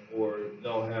stuff, or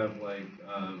they'll have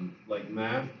like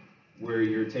math, where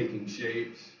you're taking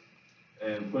shapes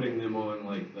and putting them on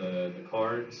like the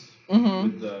cards Mm-hmm.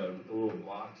 with the little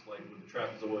blocks, like with the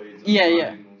trapezoids and Yeah, yeah.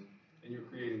 triangles, and you're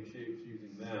creating shapes using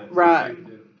that for Right. shape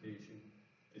identification.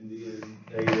 And then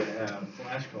they would have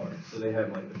flashcards, so they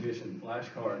have like addition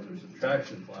flashcards or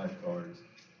subtraction flashcards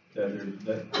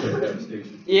that have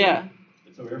stations. Yeah.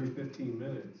 And so every 15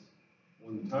 minutes,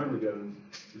 when the timer goes,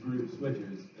 the group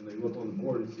switches, and they look on the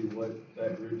board and see what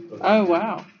that group's supposed to Oh, do.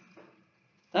 wow.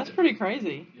 That's pretty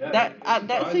crazy. Yeah, that it that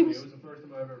surprised seems. me. It was the first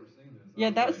time I've ever seen this. Yeah, I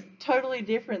was that's like, totally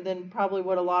different than probably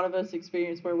what a lot of us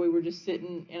experienced, where we were just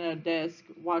sitting in a desk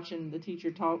watching the teacher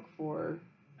talk for.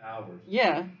 hours.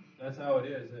 Yeah. That's how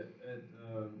it is at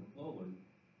McClellan.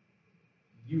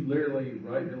 You literally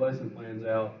write your lesson plans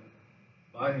out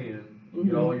by hand. You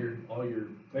get all your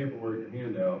paperwork, your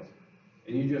handouts,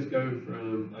 and you just go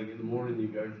from like in the morning you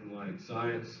go from like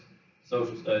science,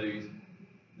 social studies,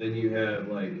 then you have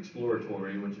like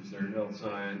exploratory, which is their health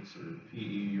science or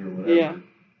PE or whatever, Yeah.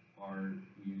 art,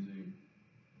 music,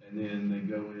 and then they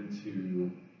go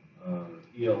into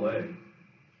ELA.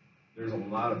 There's a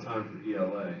lot of time for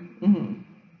ELA. Mm-hmm.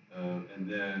 And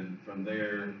then from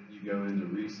there, you go into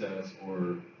recess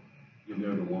or you'll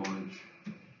go to lunch,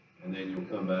 and then you'll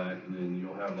come back, and then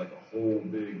you'll have like a whole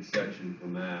big section for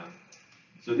math.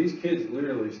 So these kids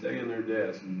literally stay in their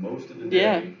desk most of the day,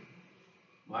 Yeah.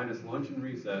 minus lunch and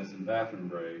recess and bathroom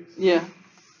breaks, Yeah.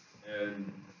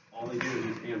 and all they do is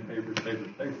just hand papers.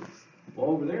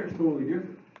 Well, over there, it's totally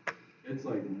different. It's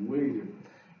like way different.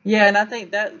 Yeah, and I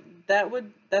think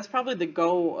that's probably the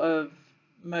goal of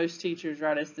most teachers,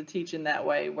 right? Is to teach in that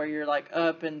way, where you're like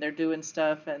up and they're doing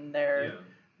stuff and they're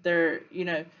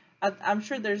I'm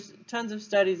sure there's tons of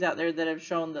studies out there that have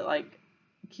shown that like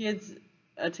kids'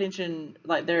 attention,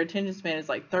 like their attention span is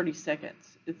like 30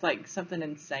 seconds. It's like something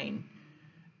insane.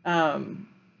 So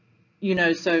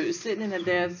sitting in a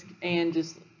desk and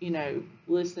just,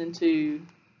 listening to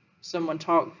someone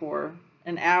talk for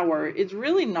an hour, it's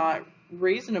really not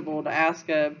reasonable to ask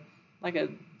a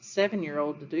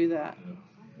 7-year-old to do that. Yeah.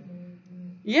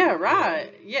 Yeah,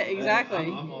 right. Yeah, exactly.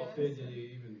 I'm all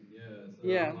fidgety, even So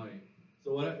Yeah. I'm like,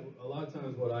 so a lot of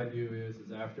times what I do is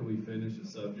after we finish a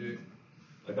subject,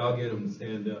 like I'll get them to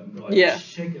stand up and be like, Yeah.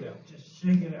 shake it out, just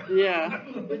shake it out. Yeah.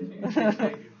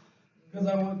 Because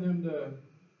I want them to,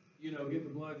 get the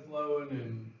blood flowing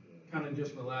and kind of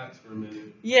just relax for a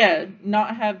minute. Yeah,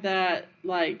 not have that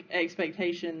like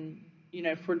expectation,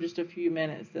 for just a few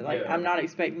minutes that like Yeah. I'm not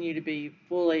expecting you to be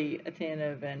fully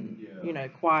attentive and Yeah.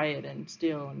 quiet and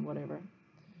still and whatever.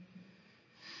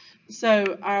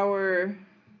 So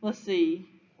let's see.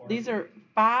 These are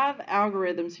 5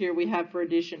 algorithms here we have for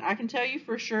addition. I can tell you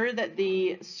for sure that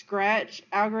the Scratch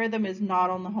algorithm is not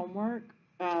on the homework. Is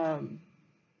that going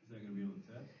to be on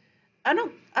the test?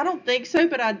 I don't think so,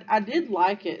 but I did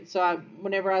like it. So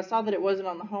whenever I saw that it wasn't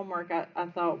on the homework, I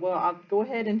thought, well, I'll go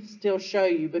ahead and still show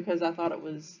you because I thought it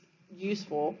was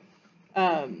useful.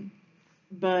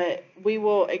 But we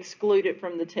will exclude it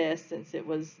from the test since it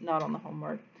was not on the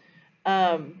homework.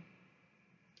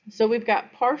 So we've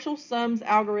got partial sums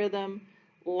algorithm,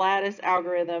 lattice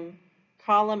algorithm,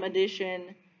 column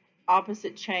addition,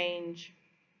 opposite change,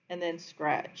 and then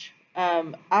Scratch.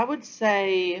 I would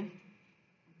say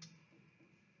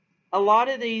a lot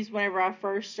of these, whenever I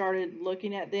first started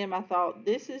looking at them, I thought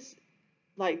this is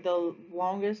like the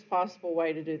longest possible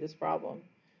way to do this problem.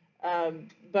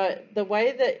 But the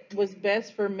way that was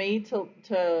best for me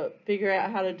to figure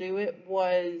out how to do it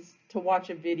was to watch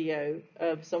a video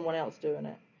of someone else doing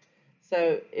it.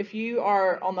 So if you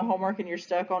are on the homework and you're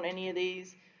stuck on any of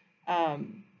these,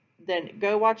 then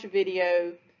go watch a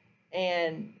video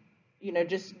and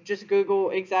just Google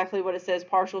exactly what it says,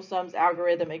 partial sums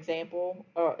algorithm example,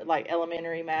 or like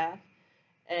elementary math,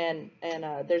 and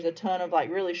there's a ton of like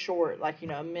really short, like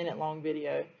a minute long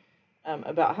video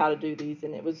about how to do these,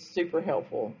 and it was super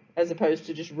helpful as opposed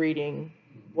to just reading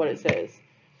what it says.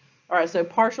 All right, so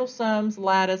partial sums,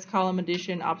 lattice, column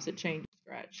addition, opposite change,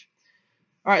 scratch.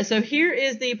 All right, so here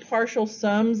is the partial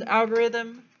sums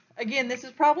algorithm. Again, this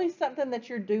is probably something that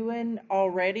you're doing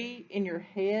already in your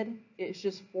head. It's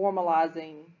just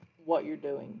formalizing what you're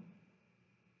doing.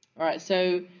 All right,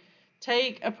 so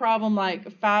take a problem like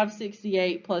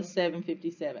 568 plus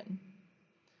 757.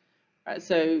 All right,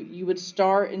 so you would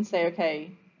start and say,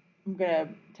 okay, I'm going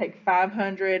to take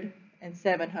 500 and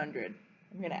 700.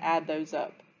 I'm going to add those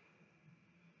up.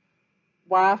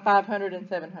 Why 500 and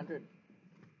 700?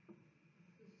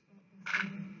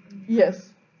 Yes.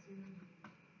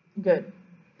 Good.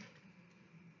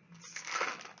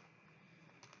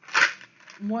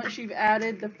 Once you've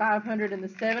added the 500 and the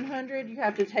 700, you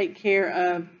have to take care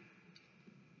of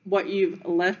what you've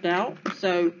left out.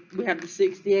 So we have the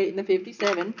 68 and the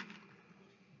 57.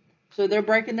 So they're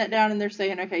breaking that down and they're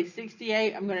saying, okay,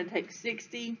 68, I'm going to take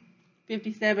 60.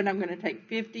 57, I'm going to take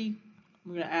 50.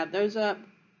 I'm going to add those up.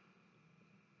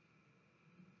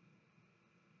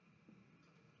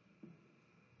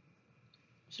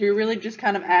 So you're really just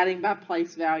kind of adding by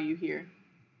place value here.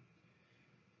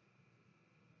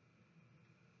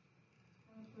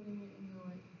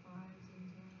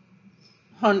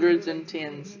 Hundreds and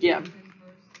tens, yeah.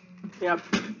 Yep.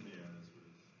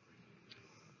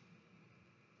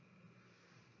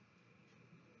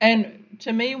 And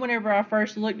to me, whenever I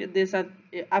first looked at this,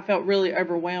 I felt really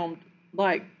overwhelmed.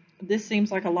 Like, this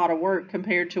seems like a lot of work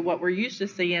compared to what we're used to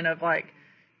seeing of, like,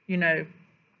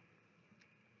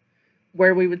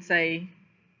 where we would say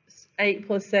 8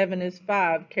 plus 7 is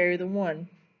 5, carry the 1.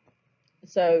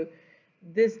 So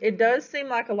it does seem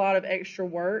like a lot of extra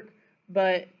work,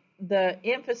 but the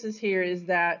emphasis here is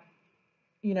that,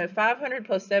 500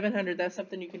 plus 700, that's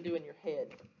something you can do in your head.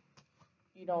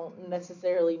 You don't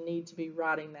necessarily need to be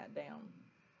writing that down.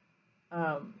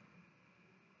 All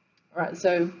right,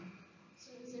 so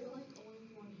is there like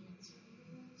only one answer for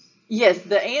this? yes,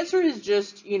 the answer is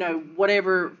just,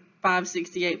 whatever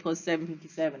 568 plus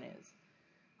 757 is.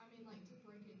 I mean, like to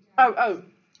break it down. Oh,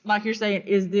 like you're saying,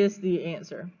 is this the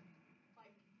answer?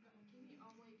 Like, can you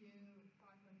only do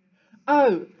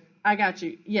 500? Oh, I got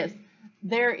you. Yes,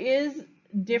 there is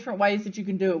different ways that you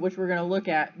can do it, which we're going to look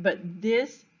at, but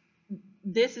this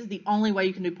is the only way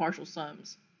you can do partial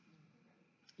sums.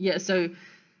 Yeah, so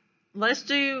let's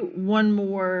do one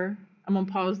more. I'm going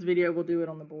to pause the video. We'll do it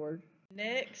on the board.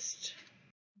 Next,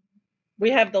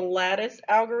 we have the lattice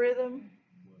algorithm.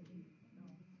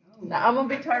 Now, I'm going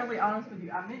to be totally honest with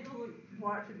you. I meant to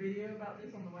watch a video about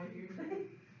this on the way here today,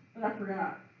 but I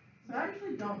forgot. So I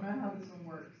actually don't know how this one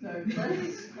works. So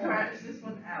let's scratch this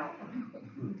one out.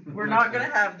 We're not going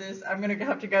to have this. I'm going to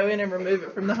have to go in and remove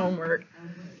it from the homework.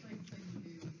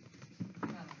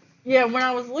 Yeah, when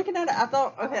I was looking at it, I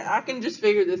thought, okay, I can just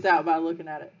figure this out by looking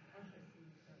at it.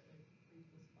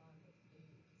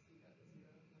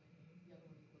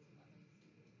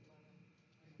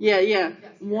 Yeah.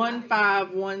 1,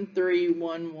 5, 1, 3,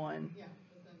 1, 1.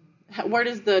 Where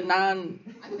does the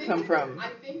 9 come from? I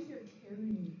think you're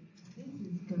carrying. This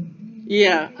is confusing.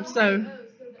 Yeah, so. So the 8 and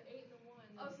the 1,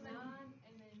 that's 9,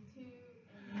 and then 2,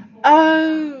 and then 4.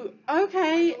 Oh,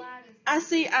 okay. I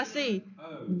see.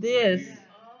 Oh, This. look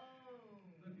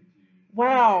at you.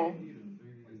 Wow. You done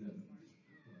figured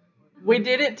it out. We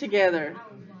did it together.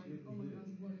 I was like, oh my gosh,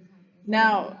 what is happening?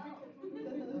 Now,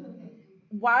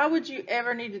 why would you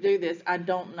ever need to do this? I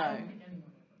don't know.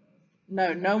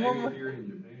 No Maybe if one. you're in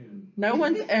Japan, No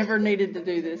one's ever needed to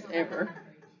do this ever.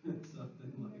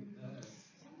 something like that.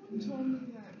 Someone told me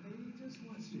that they just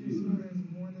want students to know there's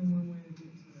more than one way to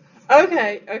get to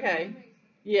it. Okay.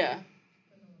 Yeah.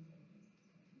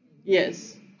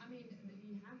 Yes. I mean,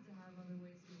 you have to have other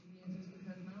ways to get the answers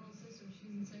because my little sister, she's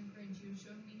in 7th grade, she was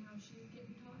showing me how she was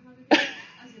getting taught how to do it.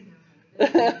 I said, no,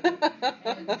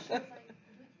 and she was like,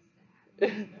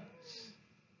 what is that?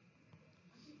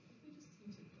 I think if we just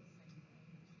teach it the same way.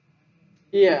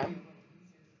 Yeah.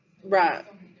 Right.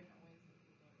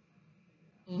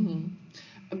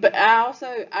 But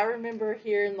I remember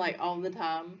hearing like all the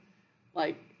time,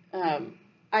 like,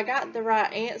 I got the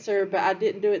right answer, but I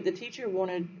didn't do it the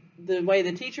way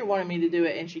the teacher wanted me to do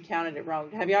it, and she counted it wrong.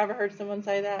 Have you ever heard someone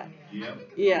say that?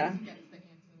 Yep. Yeah.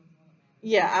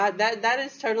 Yeah, that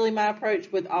is totally my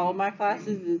approach with all my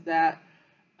classes is that,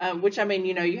 which I mean,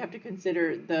 you have to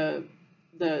consider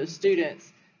the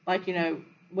students. Like,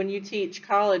 when you teach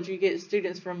college, you get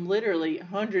students from literally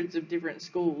hundreds of different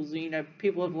schools.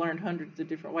 People have learned hundreds of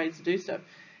different ways to do stuff.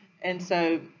 And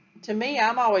so, to me,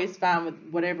 I'm always fine with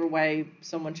whatever way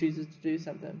someone chooses to do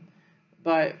something.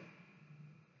 But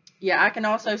yeah, I can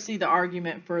also see the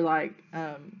argument for like,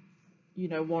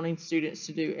 wanting students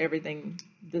to do everything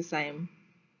the same.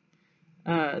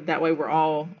 That way we're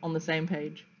all on the same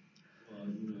page. Well, I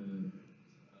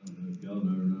don't know if y'all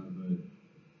know or not,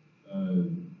 but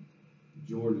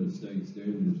Georgia state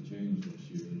standards changed this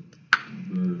year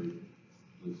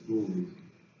for the schools,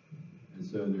 and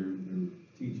so they're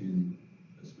teaching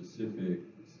a specific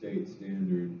state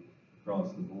standard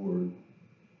across the board,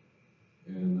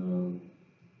 and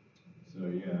so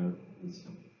yeah,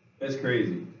 that's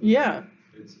crazy. Yeah.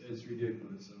 It's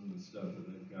ridiculous some of the stuff that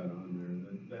they've got on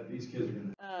there that these kids are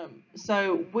gonna.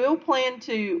 So we'll plan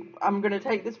to. I'm going to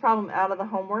take this problem out of the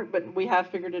homework, but we have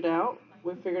figured it out.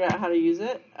 We've figured out how to use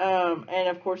it, and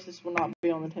of course this will not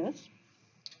be on the test.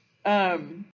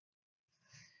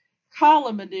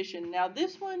 Column addition. Now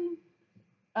this one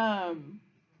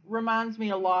reminds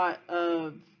me a lot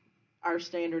of our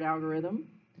standard algorithm.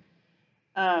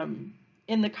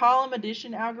 In the column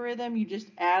addition algorithm, you just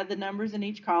add the numbers in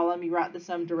each column, you write the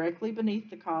sum directly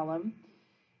beneath the column,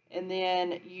 and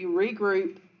then you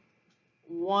regroup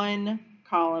one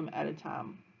column at a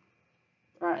time.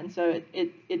 Right, and so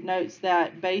it notes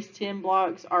that base 10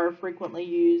 blocks are frequently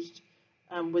used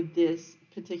with this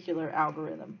particular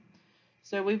algorithm.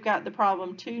 So we've got the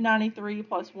problem 293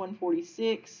 plus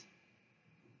 146.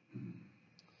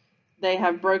 They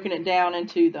have broken it down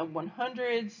into the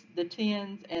 100s, the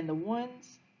 10s, and the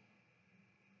 1s.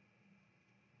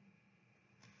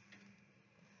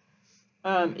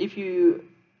 If you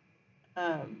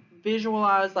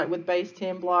visualize, like with base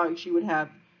 10 blocks, you would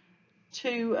have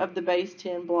 2 of the base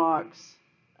 10 blocks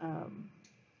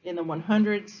in the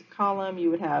 100s column.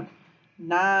 You would have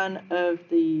 9 of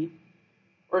the,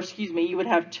 or excuse me, you would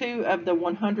have 2 of the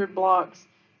 100 blocks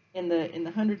in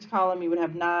the hundreds column. You would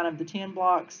have 9 of the 10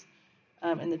 blocks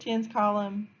in the tens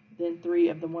column, then 3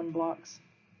 of the 1 blocks.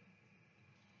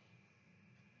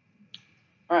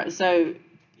 All right, so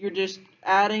you're just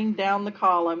adding down the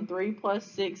column. 3 plus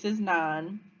 6 is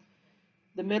 9.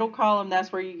 The middle column,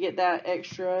 that's where you get that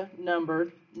extra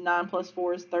number. 9 plus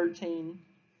 4 is 13.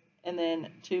 And then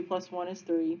 2 plus 1 is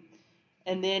 3.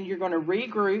 And then you're going to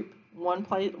regroup one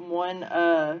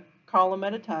column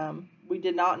at a time.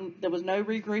 There was no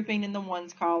regrouping in the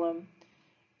ones column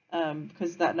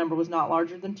because that number was not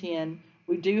larger than 10.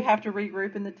 We do have to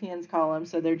regroup in the tens column,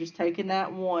 so they're just taking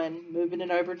that 1, moving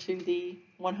it over to the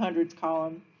 100s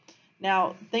column.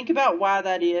 Now, think about why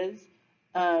that is.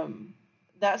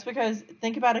 That's because,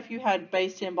 think about if you had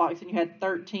base 10 blocks and you had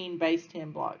 13 base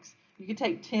 10 blocks. You could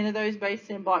take 10 of those base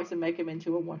 10 blocks and make them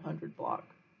into a 100 block.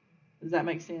 Does that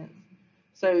make sense?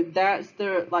 So that's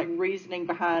the reasoning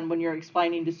behind when you're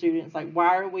explaining to students,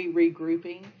 why are we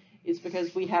regrouping? It's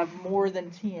because we have more than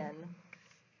 10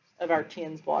 of our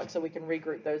tens blocks, so we can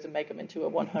regroup those and make them into a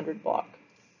 100 block.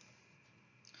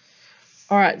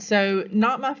 All right, so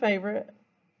not my favorite.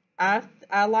 I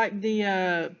like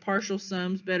the partial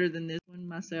sums better than this one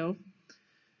myself.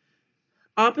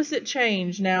 Opposite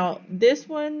change. Now, this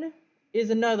one is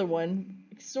another one,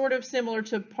 sort of similar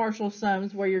to partial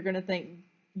sums, where you're going to think,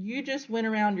 you just went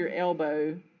around your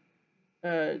elbow,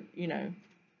 to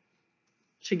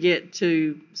get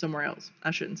to somewhere else.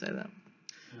 I shouldn't say that.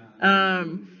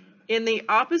 In the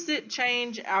opposite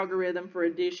change algorithm for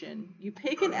addition, you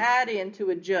pick an add-in to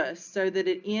adjust so that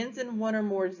it ends in 1 or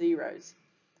more zeros.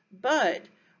 But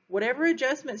whatever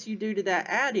adjustments you do to that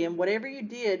add-in, whatever you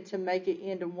did to make it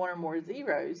end in 1 or more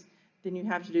zeros, then you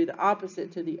have to do the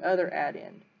opposite to the other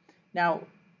add-in. Now,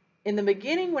 in the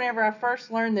beginning, whenever I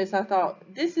first learned this, I thought,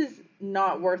 this is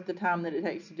not worth the time that it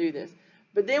takes to do this.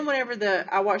 But then whenever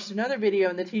I watched another video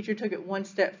and the teacher took it one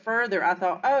step further, I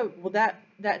thought, oh, well,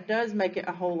 that does make it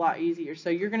a whole lot easier. So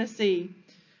you're going to see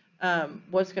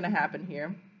what's going to happen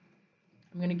here.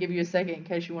 I'm going to give you a second in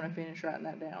case you want to finish writing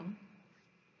that down.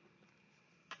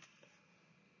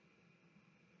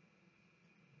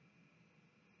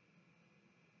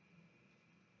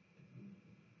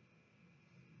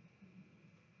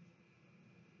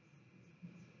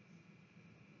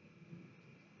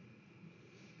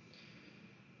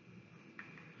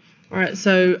 All right,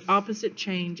 so opposite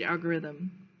change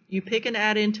algorithm. You pick an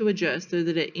add-in to adjust so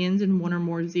that it ends in 1 or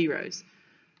more zeros.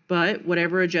 But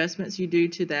whatever adjustments you do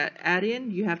to that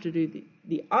add-in, you have to do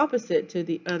the opposite to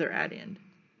the other add-in.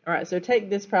 All right, so take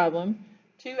this problem.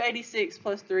 286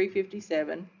 plus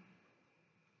 357.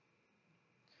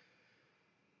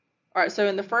 All right, so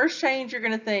in the first change, you're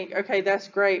going to think, okay, that's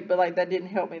great, but like that didn't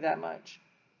help me that much.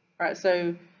 All right,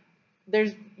 so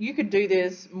you could do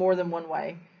this more than one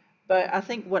way, but I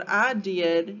think what I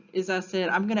did is I said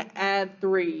I'm going to add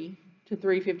 3 to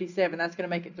 357. That's going to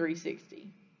make it 360.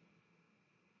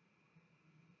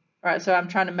 All right, so I'm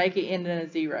trying to make it end in a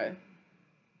 0.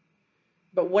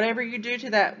 But whatever you do to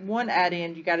that one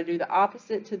add-in, you got to do the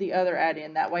opposite to the other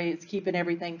add-in. That way it's keeping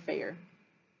everything fair.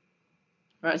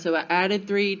 All right, so I added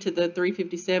 3 to the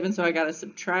 357, so I got to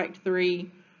subtract 3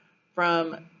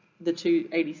 from the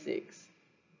 286.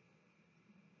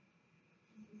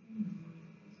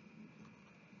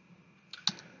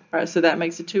 All right, so that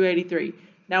makes it 283.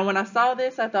 Now, when I saw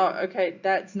this, I thought, okay,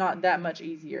 that's not that much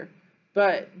easier.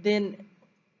 But then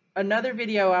another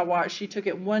video I watched, she took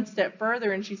it one step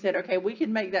further and she said, okay, we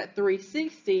can make that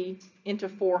 360 into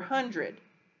 400.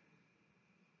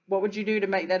 What would you do to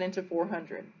make that into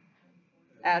 400?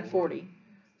 Add 40.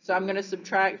 So I'm going to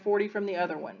subtract 40 from the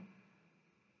other one.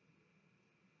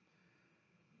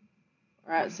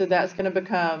 All right, so that's going to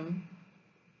become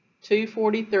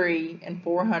 243 and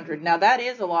 400. Now that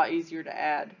is a lot easier to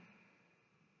add.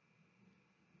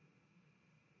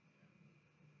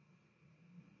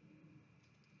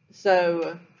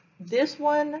 So this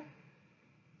one,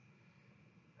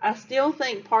 I still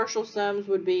think partial sums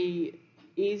would be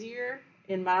easier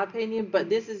in my opinion, but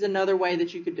this is another way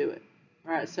that you could do it.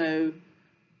 All right, so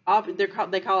they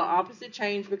call it opposite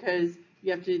change because you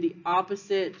have to do the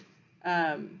opposite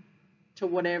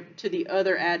to the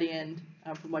other add-in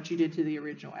from what you did to the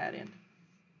original add-in.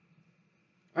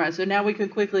 All right, so now we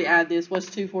could quickly add this. What's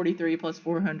 243 plus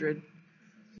 400?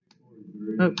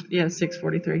 Oh, yeah,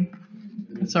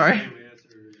 643. Sorry.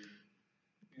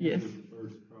 Yes.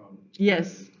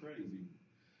 Yes.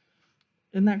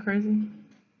 Isn't that crazy?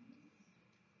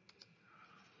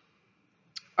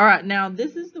 All right, now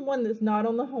this is the one that's not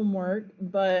on the homework,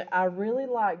 but I really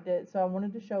liked it, so I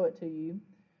wanted to show it to you.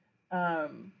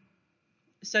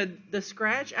 So the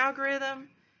Scratch algorithm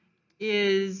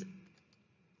is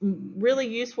really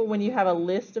useful when you have a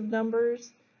list of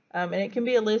numbers, and it can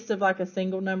be a list of like a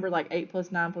single number, like 8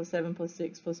 plus 9 plus 7 plus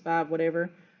 6 plus 5, whatever,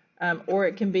 or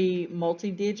it can be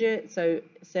multi-digit, so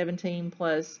 17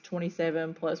 plus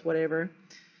 27 plus whatever.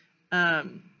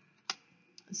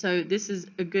 So this is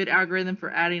a good algorithm for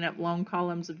adding up long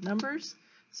columns of numbers.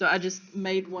 So I just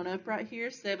made one up right here,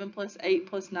 7 plus 8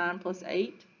 plus 9 plus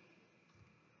 8.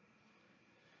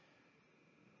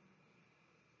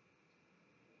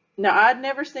 Now, I'd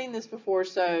never seen this before,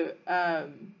 so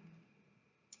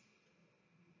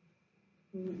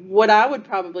what I would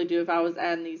probably do if I was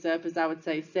adding these up is I would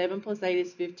say 7 plus 8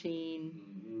 is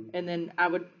 15, and then I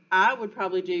would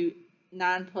probably do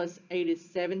 9 plus 8 is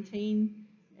 17,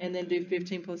 and then do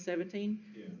 15 plus 17.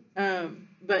 Yeah.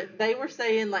 But they were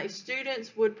saying, like,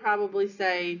 students would probably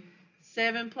say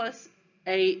 7 plus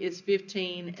 8 is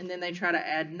 15, and then they try to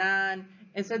add 9.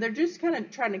 And so they're just kind of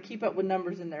trying to keep up with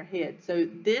numbers in their head. So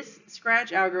this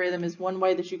Scratch algorithm is one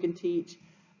way that you can teach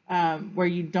where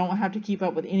you don't have to keep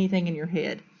up with anything in your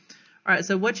head. All right,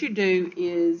 so what you do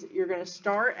is you're going to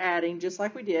start adding just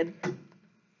like we did.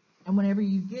 And whenever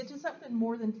you get to something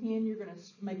more than 10, you're going to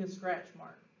make a scratch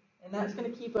mark. And that's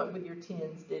going to keep up with your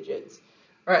tens digits.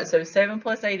 All right, so 7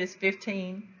 plus 8 is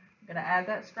 15. I'm going to add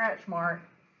that scratch mark.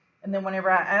 And then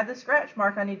whenever I add the scratch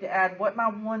mark, I need to add what my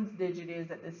ones digit is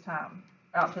at this time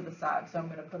out to the side. So I'm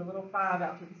going to put a little 5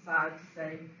 out to the side to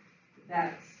say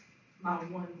that's my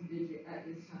ones digit at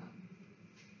this time.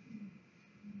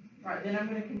 All right, then I'm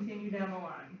going to continue down the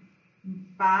line.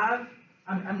 5,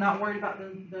 I'm not worried about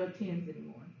the tens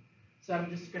anymore. So I'm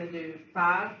just going to do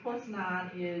 5 plus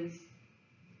 9 is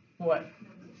what?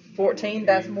 14.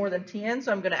 That's more than 10,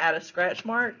 so I'm going to add a scratch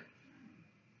mark.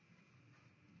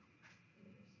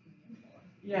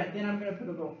 Yeah, then I'm going to put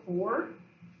a little 4.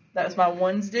 That's my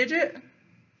ones digit.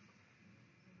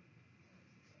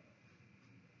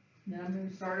 Now I'm going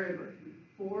to start over.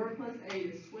 4 plus 8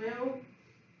 is 12.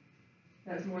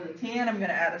 That's more than 10. I'm going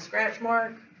to add a scratch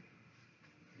mark.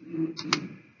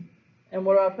 And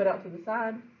what do I put out to the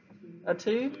side? A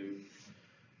 2.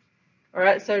 All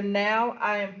right, so now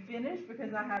I am finished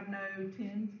because I have no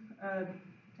tens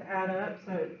to add up.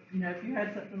 So, you know, if you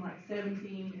had something like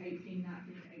 17, 18,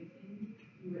 19, 18,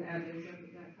 you would add those up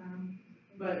at that time.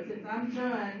 But since I'm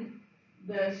done,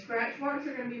 the scratch marks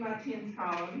are going to be my tens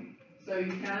column. So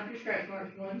you count up your scratch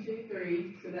marks, 1, 2,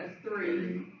 3. So that's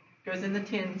 3. Goes in the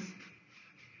tens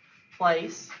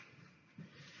place.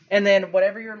 And then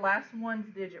whatever your last ones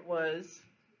digit was,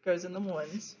 goes in the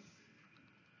ones.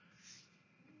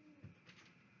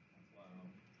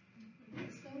 Wow.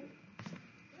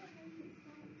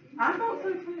 I thought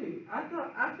so too. I feel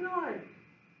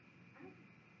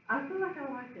like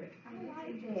I like it. I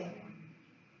like it.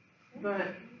 But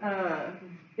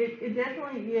it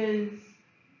definitely is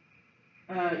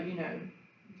you know,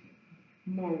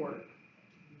 more work.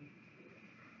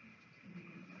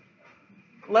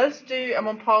 I'm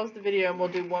gonna pause the video and we'll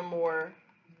do one more.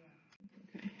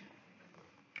 Okay.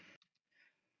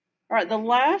 All right, the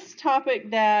last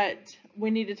topic that we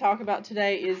need to talk about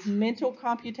today is mental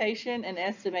computation and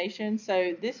estimation.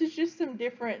 So this is just some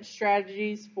different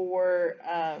strategies for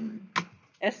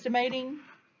estimating.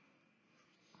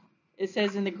 It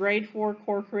says in the grade 4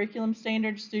 core curriculum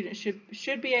standards, students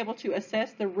should be able to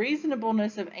assess the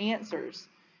reasonableness of answers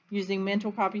using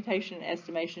mental computation and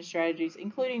estimation strategies,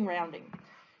 including rounding.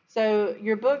 So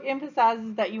your book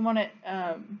emphasizes that you want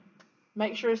to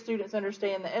make sure students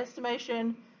understand the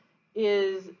estimation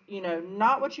is, you know,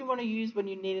 not what you want to use when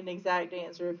you need an exact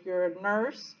answer. If you're a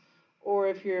nurse or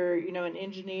if you're, you know, an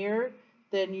engineer,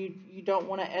 then you don't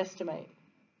want to estimate.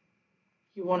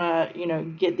 You want to, you know,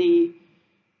 get the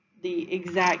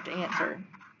exact answer.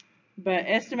 But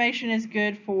estimation is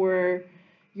good for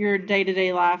your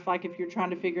day-to-day life, like if you're trying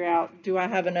to figure out, do I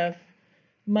have enough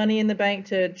money in the bank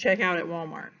to check out at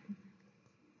Walmart?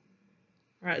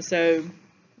 All right, so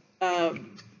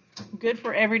good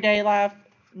for everyday life,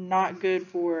 not good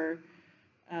for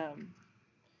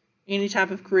any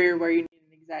type of career where you need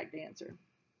an exact answer.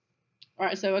 All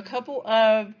right, so a couple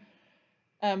of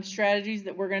strategies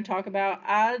that we're going to talk about.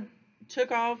 I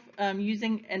took off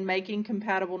using and making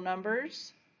compatible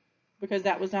numbers because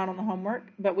that was not on the homework,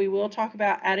 but we will talk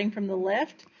about adding from the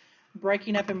left,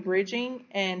 breaking up and bridging,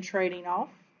 and trading off.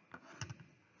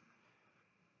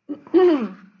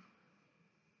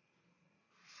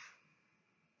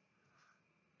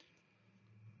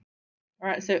 All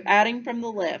right, so adding from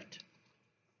the left.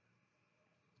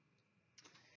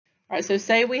 All right, so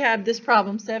say we have this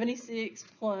problem, 76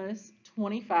 plus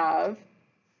 25.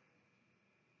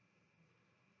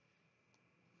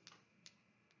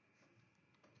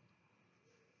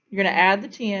 You're going to add the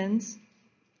tens.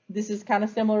 This is kind of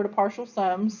similar to partial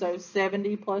sums, so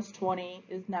 70 plus 20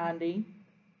 is 90.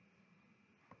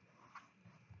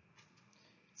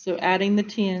 So adding the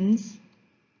tens.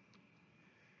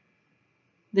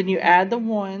 Then you add the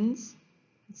ones.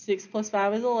 6 plus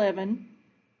 5 is 11.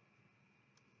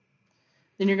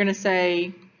 Then you're going to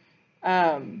say,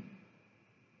 I'm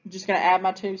just going to add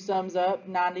my two sums up.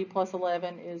 90 plus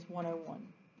 11 is 101.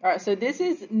 All right, so this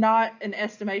is not an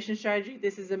estimation strategy.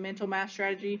 This is a mental math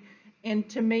strategy. And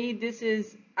to me,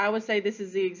 I would say this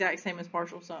is the exact same as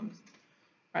partial sums.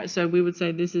 All right, so we would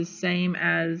say this is same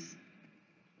as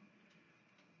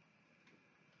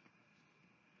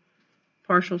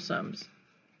partial sums.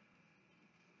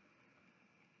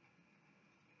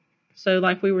 So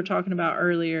like we were talking about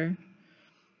earlier,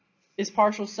 is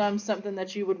partial sums something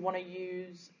that you would want to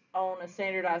use on a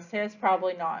standardized test?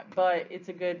 Probably not, but it's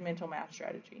a good mental math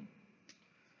strategy.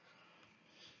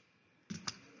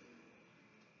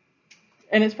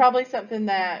 And it's probably something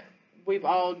that we've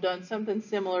all done something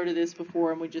similar to this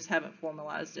before and we just haven't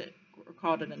formalized it or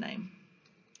called it a name.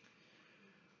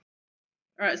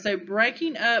 All right, so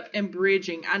breaking up and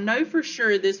bridging. I know for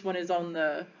sure this one is on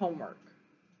the homework.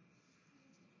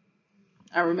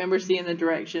 I remember seeing the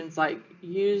directions, like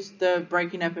use the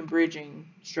breaking up and bridging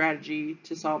strategy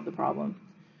to solve the problem.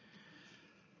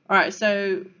 All right,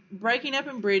 so breaking up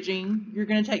and bridging, you're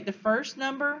going to take the first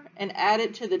number and add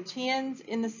it to the tens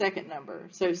in the second number.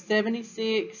 So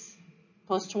 76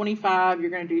 plus 25, you're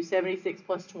going to do 76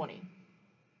 plus 20.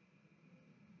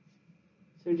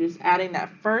 So just adding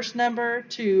that first number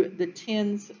to the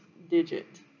tens digit.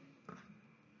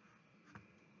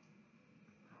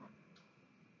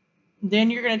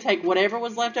 Then you're going to take whatever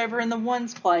was left over in the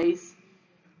ones place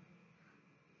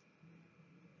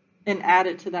and add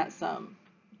it to that sum.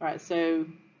 All right, so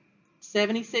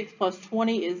 76 plus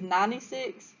 20 is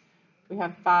 96. We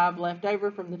have 5 left over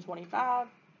from the 25.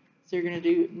 So you're going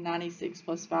to do 96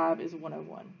 plus 5 is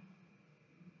 101.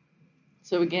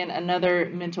 So again, another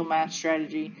mental math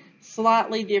strategy,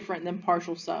 slightly different than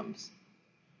partial sums.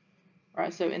 All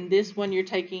right, so in this one, you're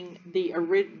taking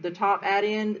the top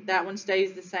add-end. That one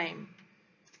stays the same.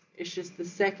 It's just the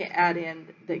second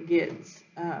add-end that gets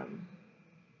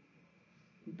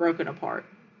broken apart.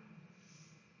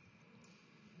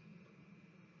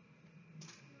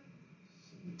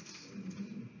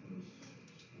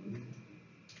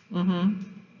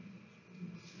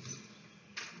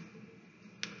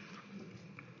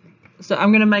 So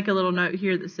I'm going to make a little note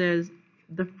here that says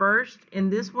the first, in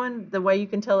this one, the way you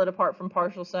can tell it apart from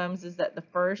partial sums is that the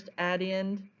first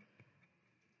add-end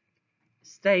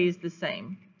stays the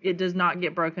same. It does not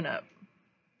get broken up.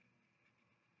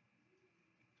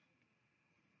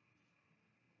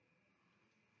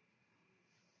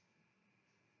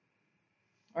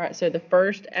 All right, so the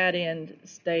first add-in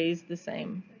stays the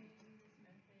same.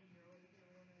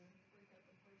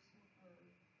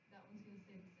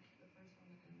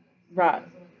 Right.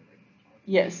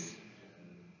 Yes.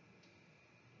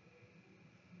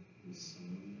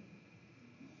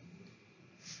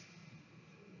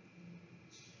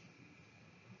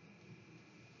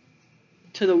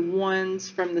 To the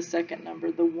ones from the second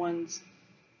number, the ones,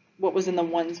 what was in the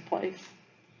ones place.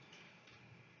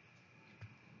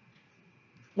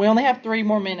 We only have 3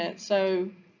 more minutes, so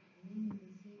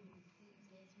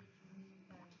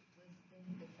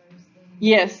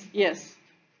yes, yes.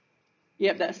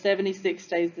 Yep, that 76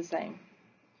 stays the same.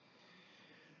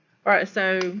 All right,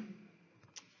 so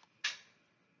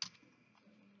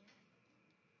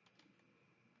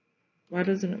why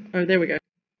doesn't it? Oh, there we go.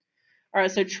 All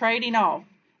right, so trading off.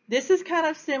 This is kind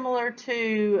of similar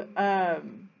to,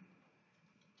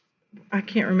 I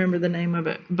can't remember the name of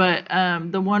it, but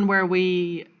the one where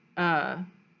we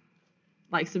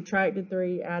like subtracted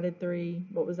 3, added 3.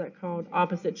 What was that called?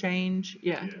 Opposite change.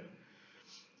 Yeah.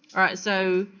 All right,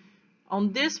 so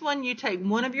on this one, you take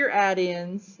one of your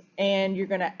add-ins and you're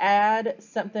going to add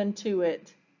something to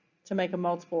it to make a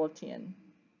multiple of 10.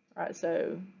 All right,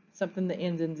 so something that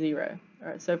ends in 0. All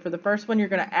right, so for the first one, you're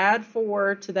going to add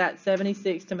 4 to that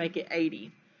 76 to make it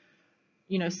 80.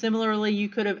 You know, similarly, you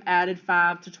could have added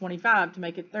 5 to 25 to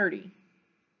make it 30.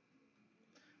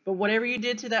 But whatever you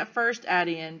did to that first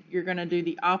add-in, you're going to do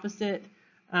the opposite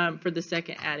for the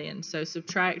second add-in. So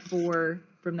subtract 4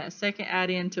 from that second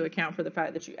add-in to account for the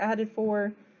fact that you added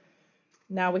 4.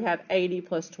 Now we have 80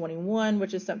 plus 21,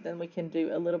 which is something we can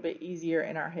do a little bit easier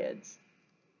in our heads.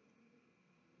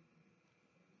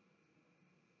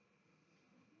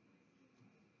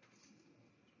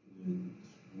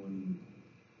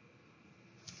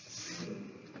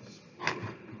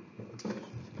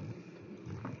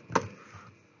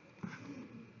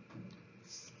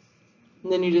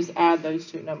 And then you just add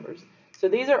those 2 numbers. So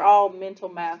these are all mental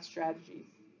math strategies.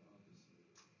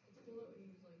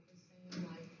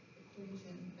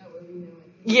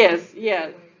 Yes, yeah.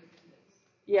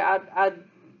 Yeah,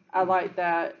 I like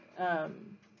that,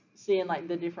 seeing like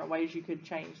the different ways you could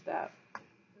change that.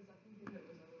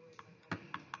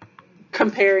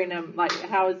 Comparing them, like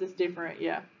how is this different?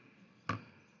 Yeah.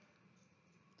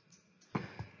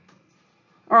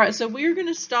 All right, so we're going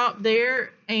to stop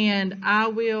there and I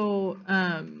will